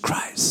Jesus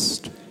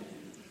Christ.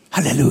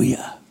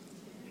 Hallelujah.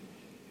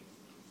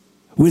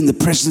 We're in the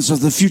presence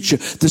of the future.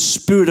 The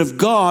Spirit of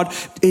God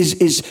is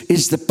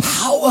the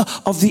power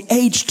of the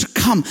age to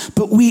come.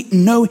 But we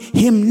know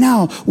him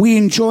now. We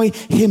enjoy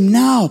him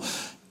now.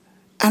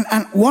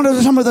 And what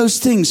are some of those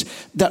things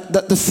that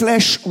the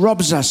flesh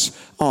robs us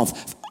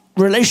of?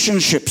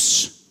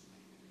 Relationships.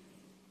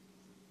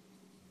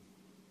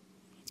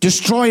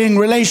 Destroying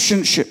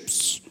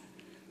relationships.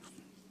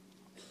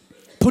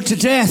 Put to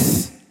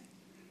death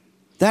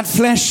that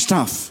flesh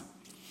stuff.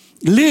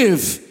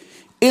 Live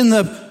in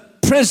the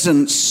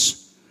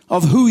presence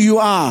of who you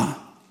are.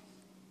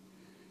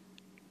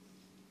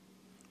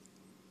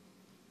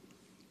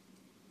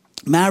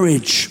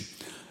 Marriage.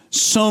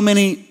 So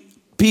many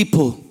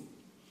people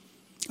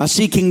are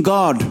seeking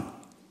God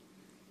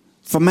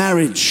for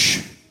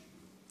marriage.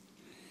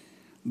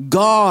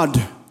 God,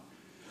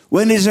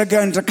 when is it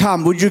going to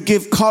come? Would you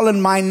give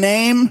Colin my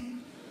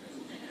name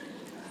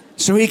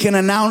so he can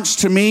announce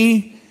to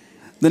me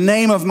the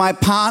name of my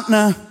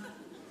partner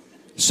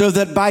so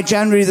that by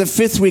January the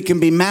 5th we can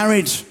be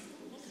married?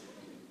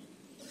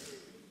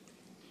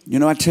 You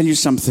know, I tell you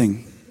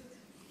something.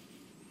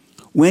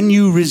 When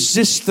you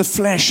resist the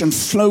flesh and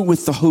flow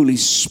with the Holy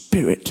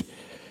Spirit,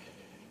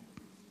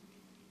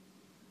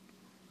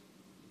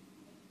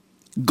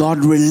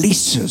 God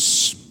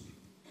releases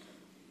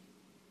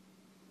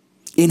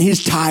in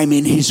his time,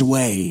 in his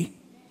way.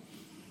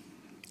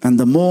 And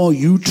the more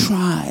you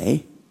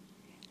try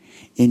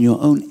in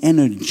your own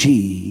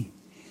energy,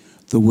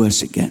 the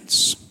worse it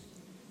gets.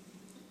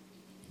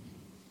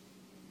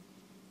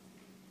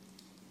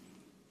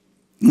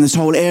 In this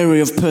whole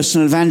area of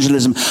personal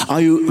evangelism,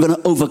 are you going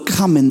to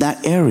overcome in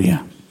that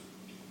area?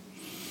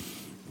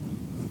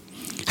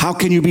 How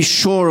can you be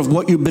sure of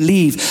what you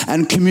believe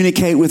and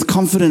communicate with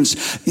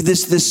confidence?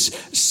 This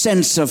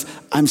sense of,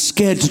 I'm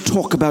scared to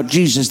talk about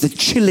Jesus, the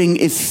chilling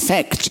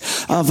effect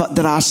of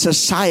that our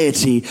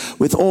society,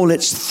 with all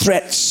its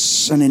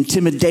threats and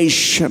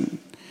intimidation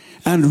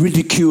and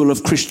ridicule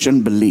of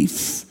Christian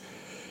belief.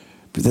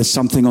 But there's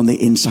something on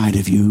the inside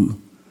of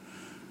you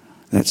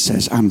that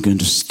says, I'm going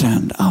to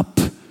stand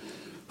up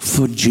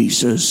for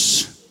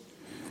Jesus.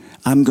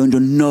 I'm going to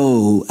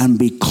know and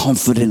be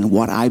confident in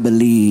what I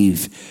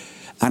believe.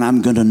 And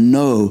I'm going to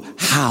know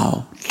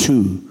how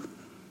to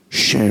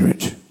share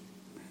it.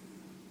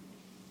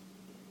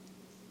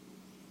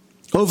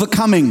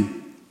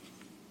 Overcoming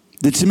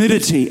the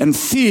timidity and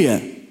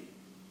fear.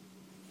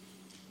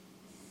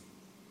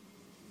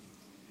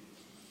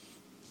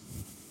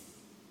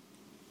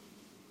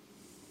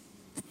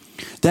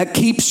 That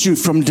keeps you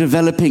from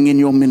developing in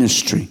your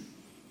ministry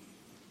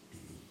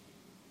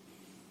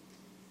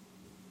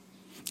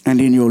and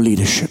in your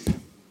leadership.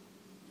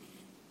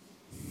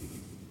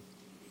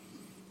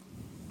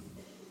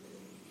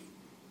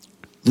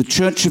 The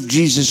Church of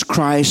Jesus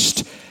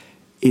Christ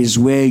is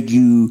where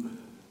you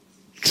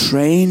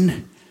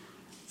train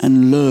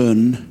and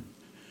learn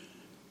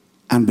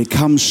and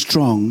become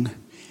strong,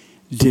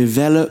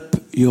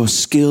 develop your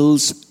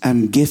skills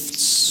and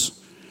gifts,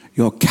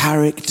 your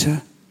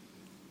character,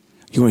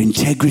 your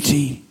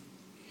integrity,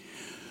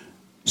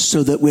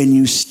 so that when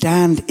you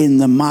stand in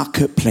the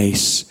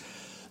marketplace,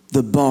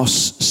 the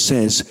boss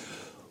says,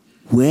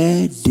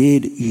 where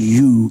did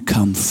you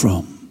come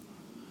from?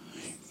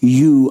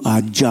 You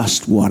are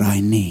just what I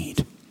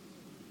need.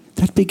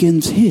 That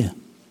begins here.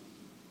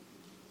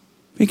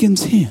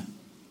 Begins here.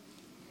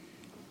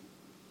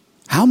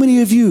 How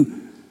many of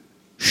you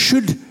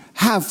should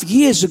have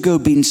years ago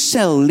been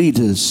cell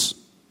leaders,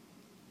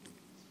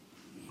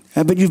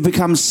 but you've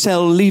become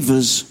cell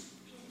leavers?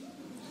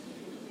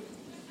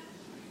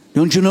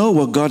 Don't you know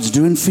what God's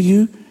doing for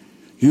you?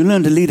 You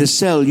learn to lead a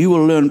cell, you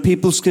will learn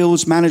people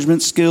skills,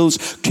 management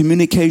skills,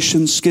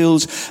 communication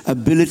skills,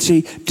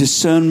 ability,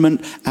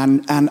 discernment,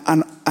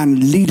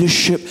 and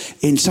leadership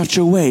in such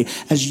a way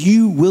as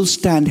you will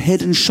stand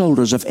head and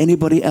shoulders of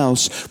anybody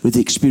else with the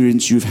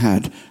experience you've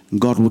had. And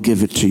God will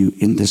give it to you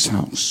in this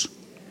house.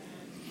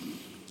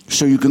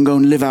 So you can go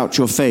and live out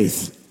your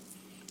faith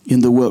in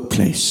the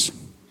workplace.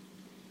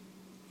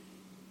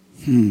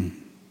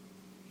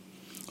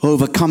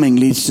 Overcoming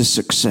leads to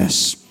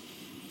success.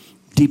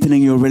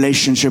 Deepening your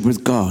relationship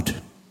with God.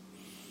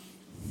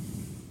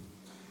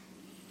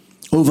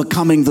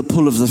 Overcoming the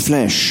pull of the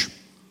flesh.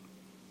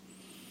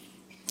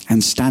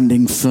 And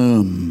standing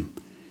firm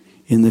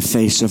in the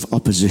face of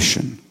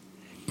opposition.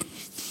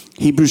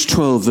 Hebrews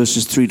 12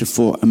 verses 3 to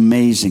 4,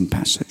 amazing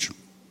passage.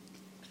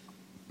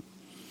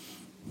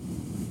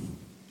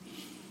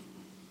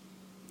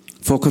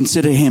 For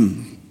consider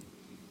him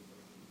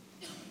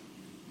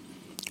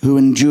who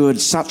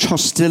endured such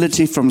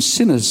hostility from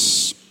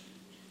sinners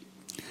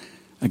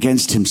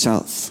against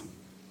himself,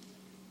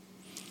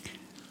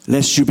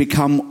 lest you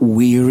become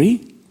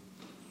weary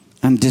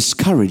and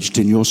discouraged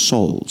in your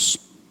souls.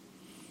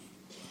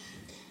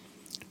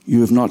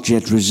 You have not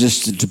yet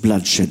resisted to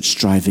bloodshed,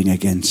 striving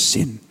against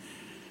sin.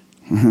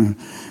 If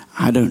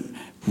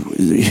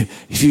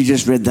you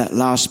just read that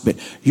last bit,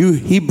 you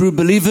Hebrew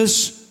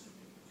believers,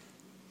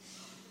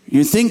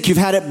 you think you've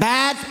had it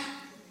bad?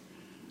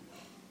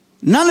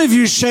 None of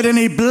you shed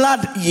any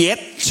blood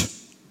yet.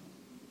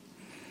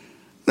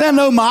 There are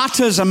no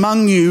martyrs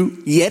among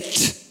you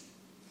yet.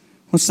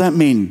 What's that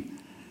mean?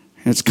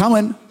 It's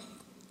coming.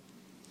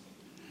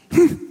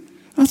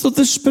 I thought this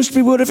was supposed to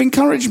be a word of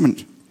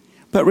encouragement.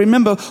 But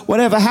remember,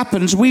 whatever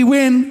happens, we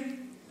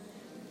win.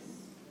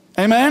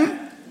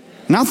 Amen?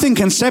 Nothing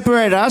can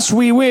separate us.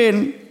 We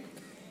win.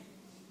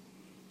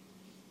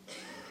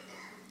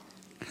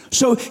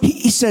 So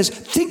he says,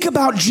 think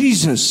about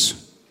Jesus.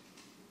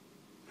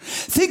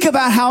 Think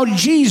about how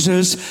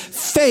Jesus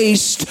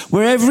faced,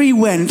 wherever he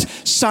went,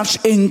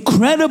 such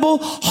incredible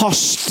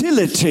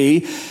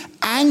hostility,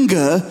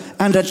 anger,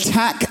 and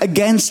attack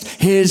against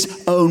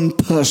his own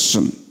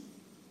person.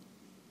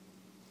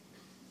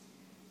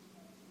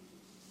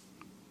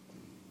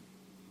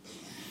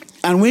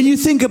 And when you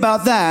think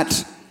about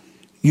that,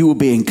 you will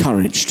be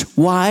encouraged.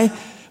 Why?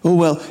 Oh,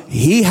 well,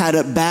 he had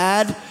it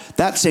bad.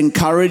 That's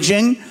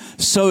encouraging.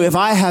 So if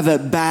I have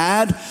it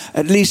bad,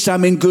 at least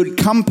I'm in good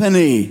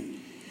company.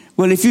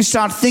 Well, if you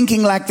start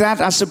thinking like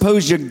that, I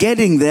suppose you're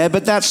getting there,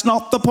 but that's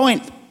not the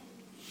point.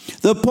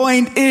 The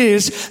point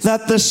is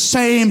that the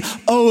same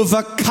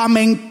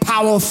overcoming,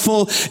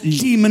 powerful,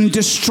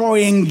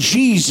 demon-destroying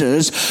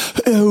Jesus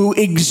who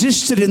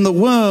existed in the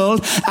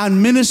world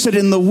and ministered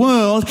in the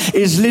world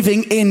is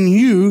living in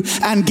you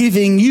and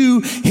giving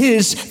you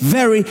his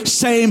very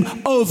same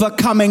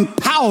overcoming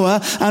power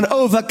and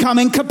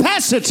overcoming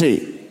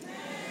capacity.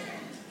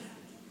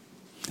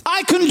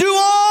 I can do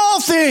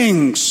all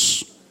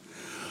things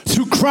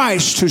through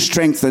Christ who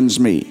strengthens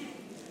me.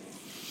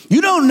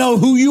 You don't know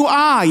who you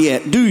are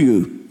yet, do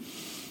you?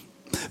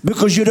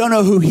 because you don't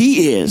know who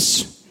He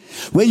is.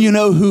 When you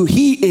know who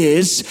He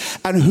is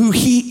and who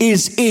He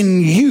is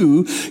in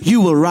you, you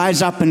will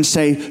rise up and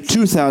say,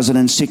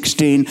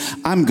 2016,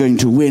 I'm going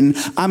to win.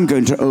 I'm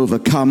going to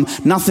overcome.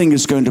 Nothing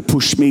is going to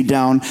push me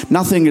down.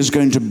 Nothing is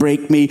going to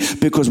break me,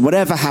 because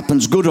whatever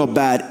happens, good or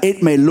bad,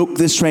 it may look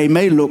this way,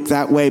 may look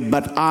that way,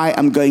 but I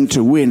am going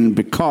to win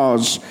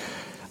because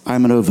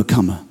I'm an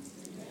overcomer.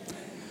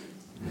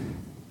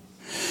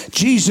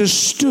 Jesus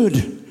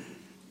stood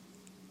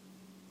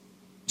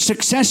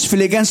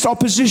successfully against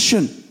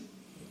opposition.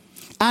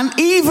 And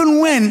even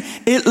when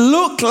it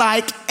looked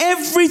like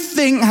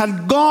everything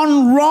had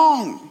gone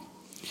wrong,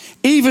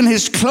 even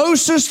his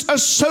closest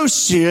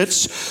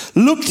associates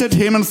looked at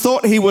him and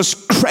thought he was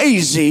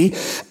crazy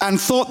and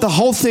thought the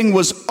whole thing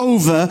was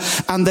over.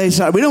 And they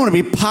said, we don't want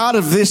to be part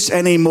of this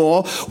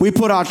anymore. We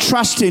put our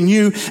trust in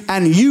you,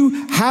 and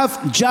you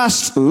have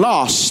just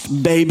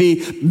lost,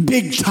 baby,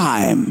 big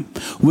time.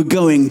 We're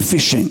going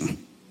fishing.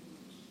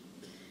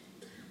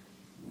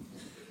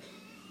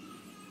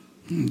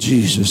 And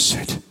Jesus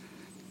said,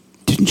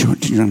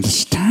 Didn't you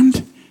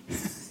understand?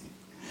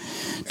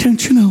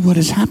 Don't you know what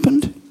has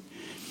happened?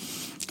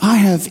 I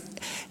have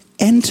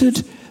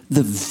entered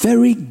the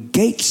very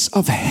gates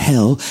of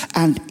hell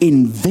and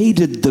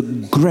invaded the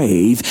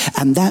grave,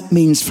 and that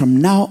means from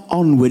now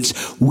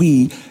onwards,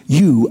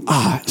 you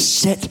are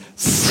set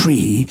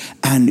free,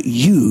 and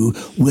you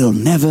will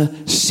never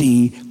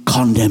see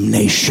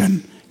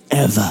condemnation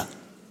ever.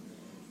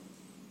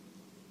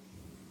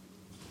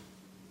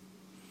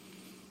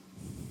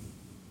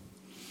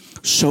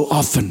 So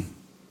often,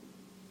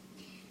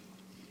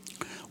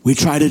 we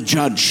try to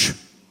judge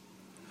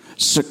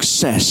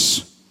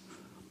success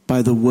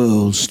by the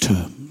world's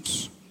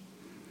terms.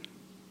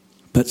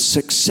 But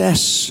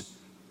success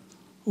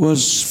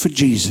was for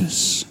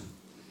Jesus,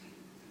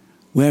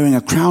 wearing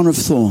a crown of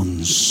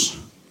thorns,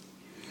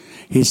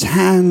 his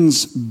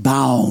hands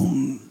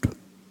bound,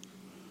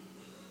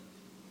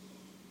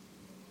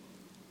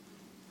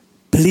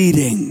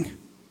 bleeding,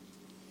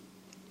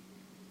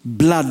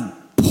 blood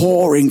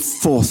pouring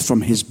forth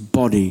from his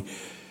body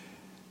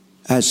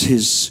as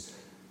his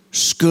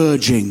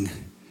scourging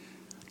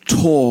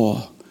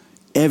tore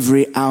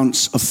every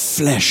ounce of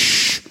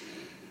flesh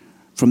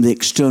from the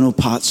external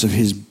parts of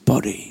his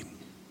body.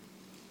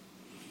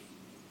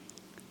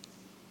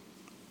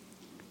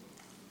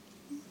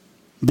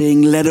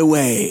 Being led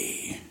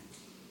away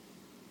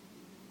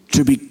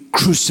to be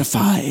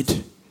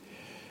crucified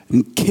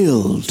and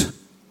killed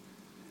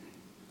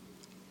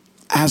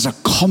as a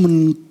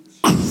common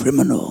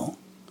criminal.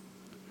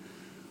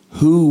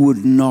 Who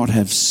would not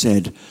have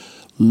said,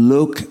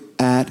 look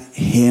at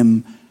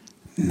him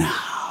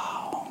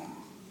now?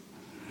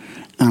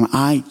 And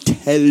I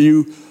tell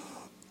you,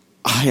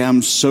 I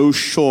am so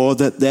sure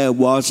that there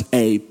was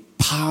a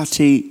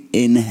party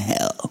in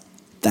hell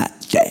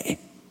that day.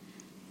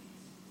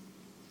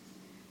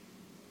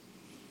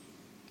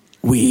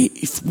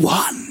 We've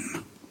won.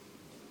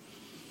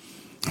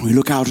 We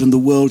look out in the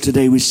world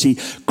today, we see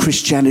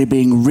Christianity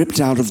being ripped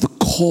out of the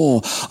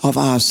core of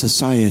our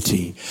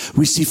society.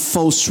 We see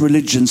false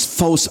religions,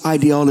 false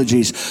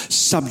ideologies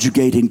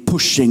subjugating,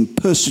 pushing,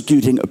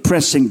 persecuting,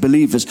 oppressing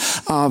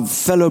believers. Our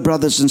fellow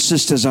brothers and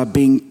sisters are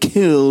being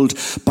killed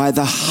by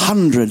the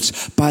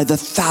hundreds, by the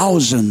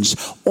thousands,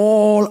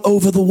 all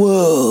over the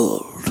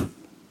world.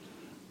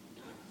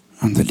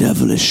 And the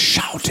devil is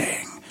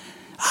shouting,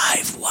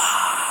 I've won.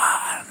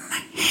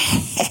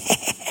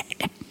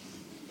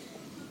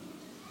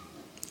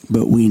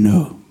 But we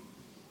know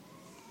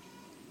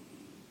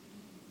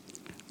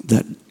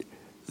that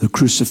the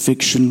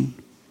crucifixion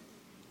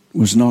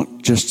was not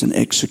just an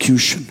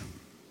execution.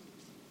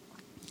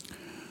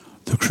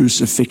 The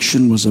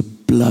crucifixion was a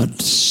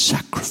blood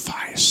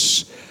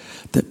sacrifice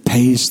that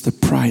pays the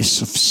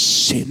price of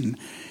sin,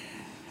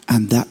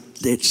 and that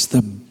it's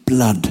the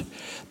blood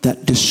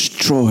that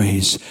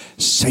destroys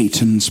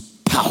Satan's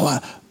power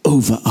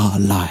over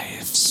our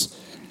lives.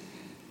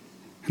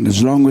 And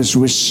as long as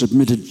we're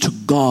submitted to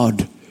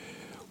God,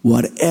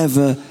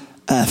 whatever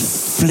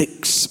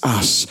afflicts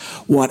us,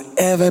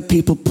 whatever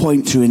people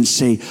point to and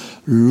say,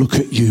 look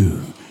at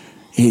you,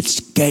 it's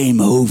game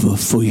over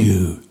for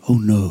you. Oh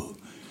no,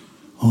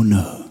 oh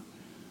no.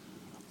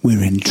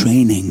 We're in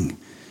training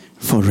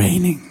for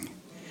reigning.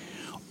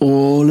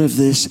 All of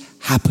this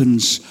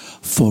happens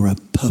for a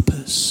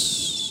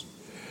purpose,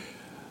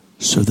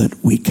 so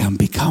that we can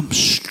become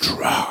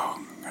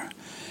strong.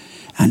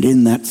 And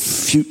in that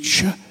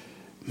future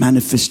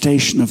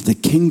manifestation of the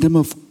kingdom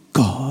of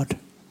God,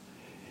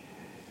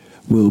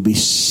 we'll be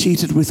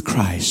seated with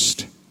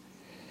Christ,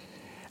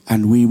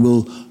 and we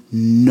will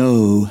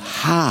know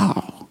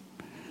how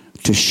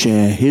to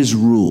share his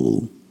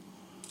rule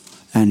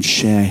and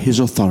share his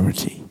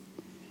authority,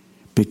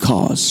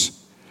 because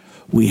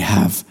we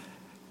have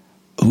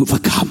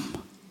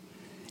overcome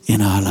in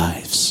our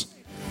lives.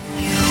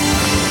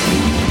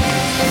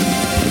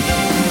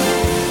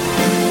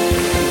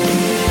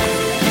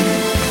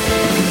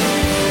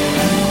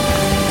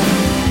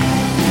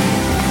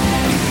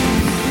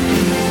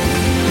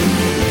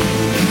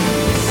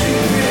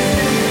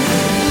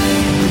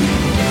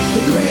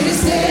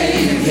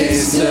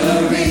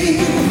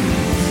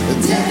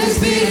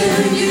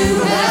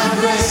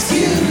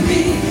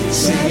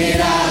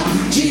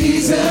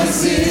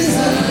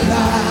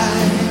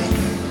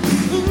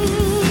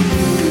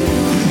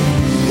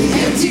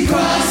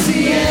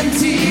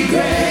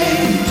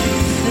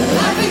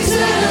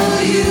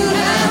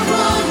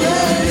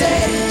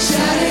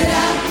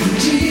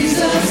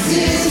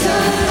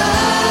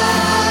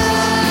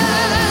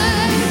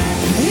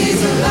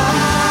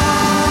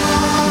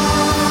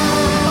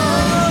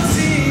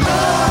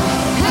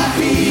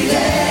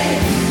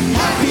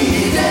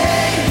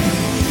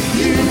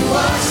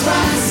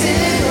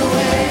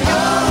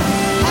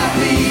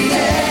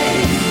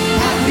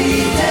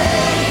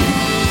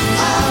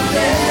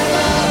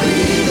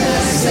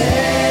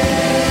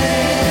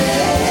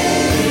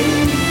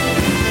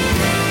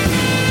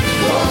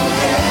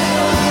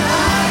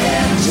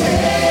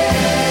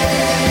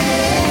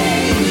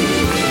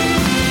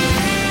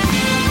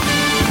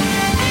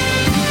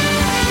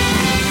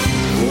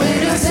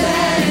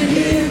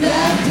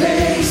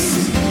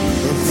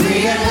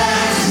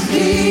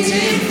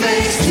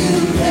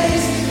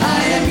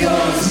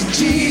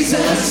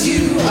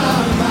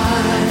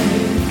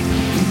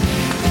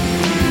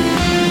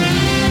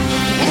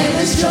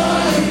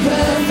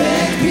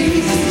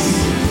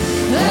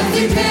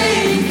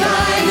 remain.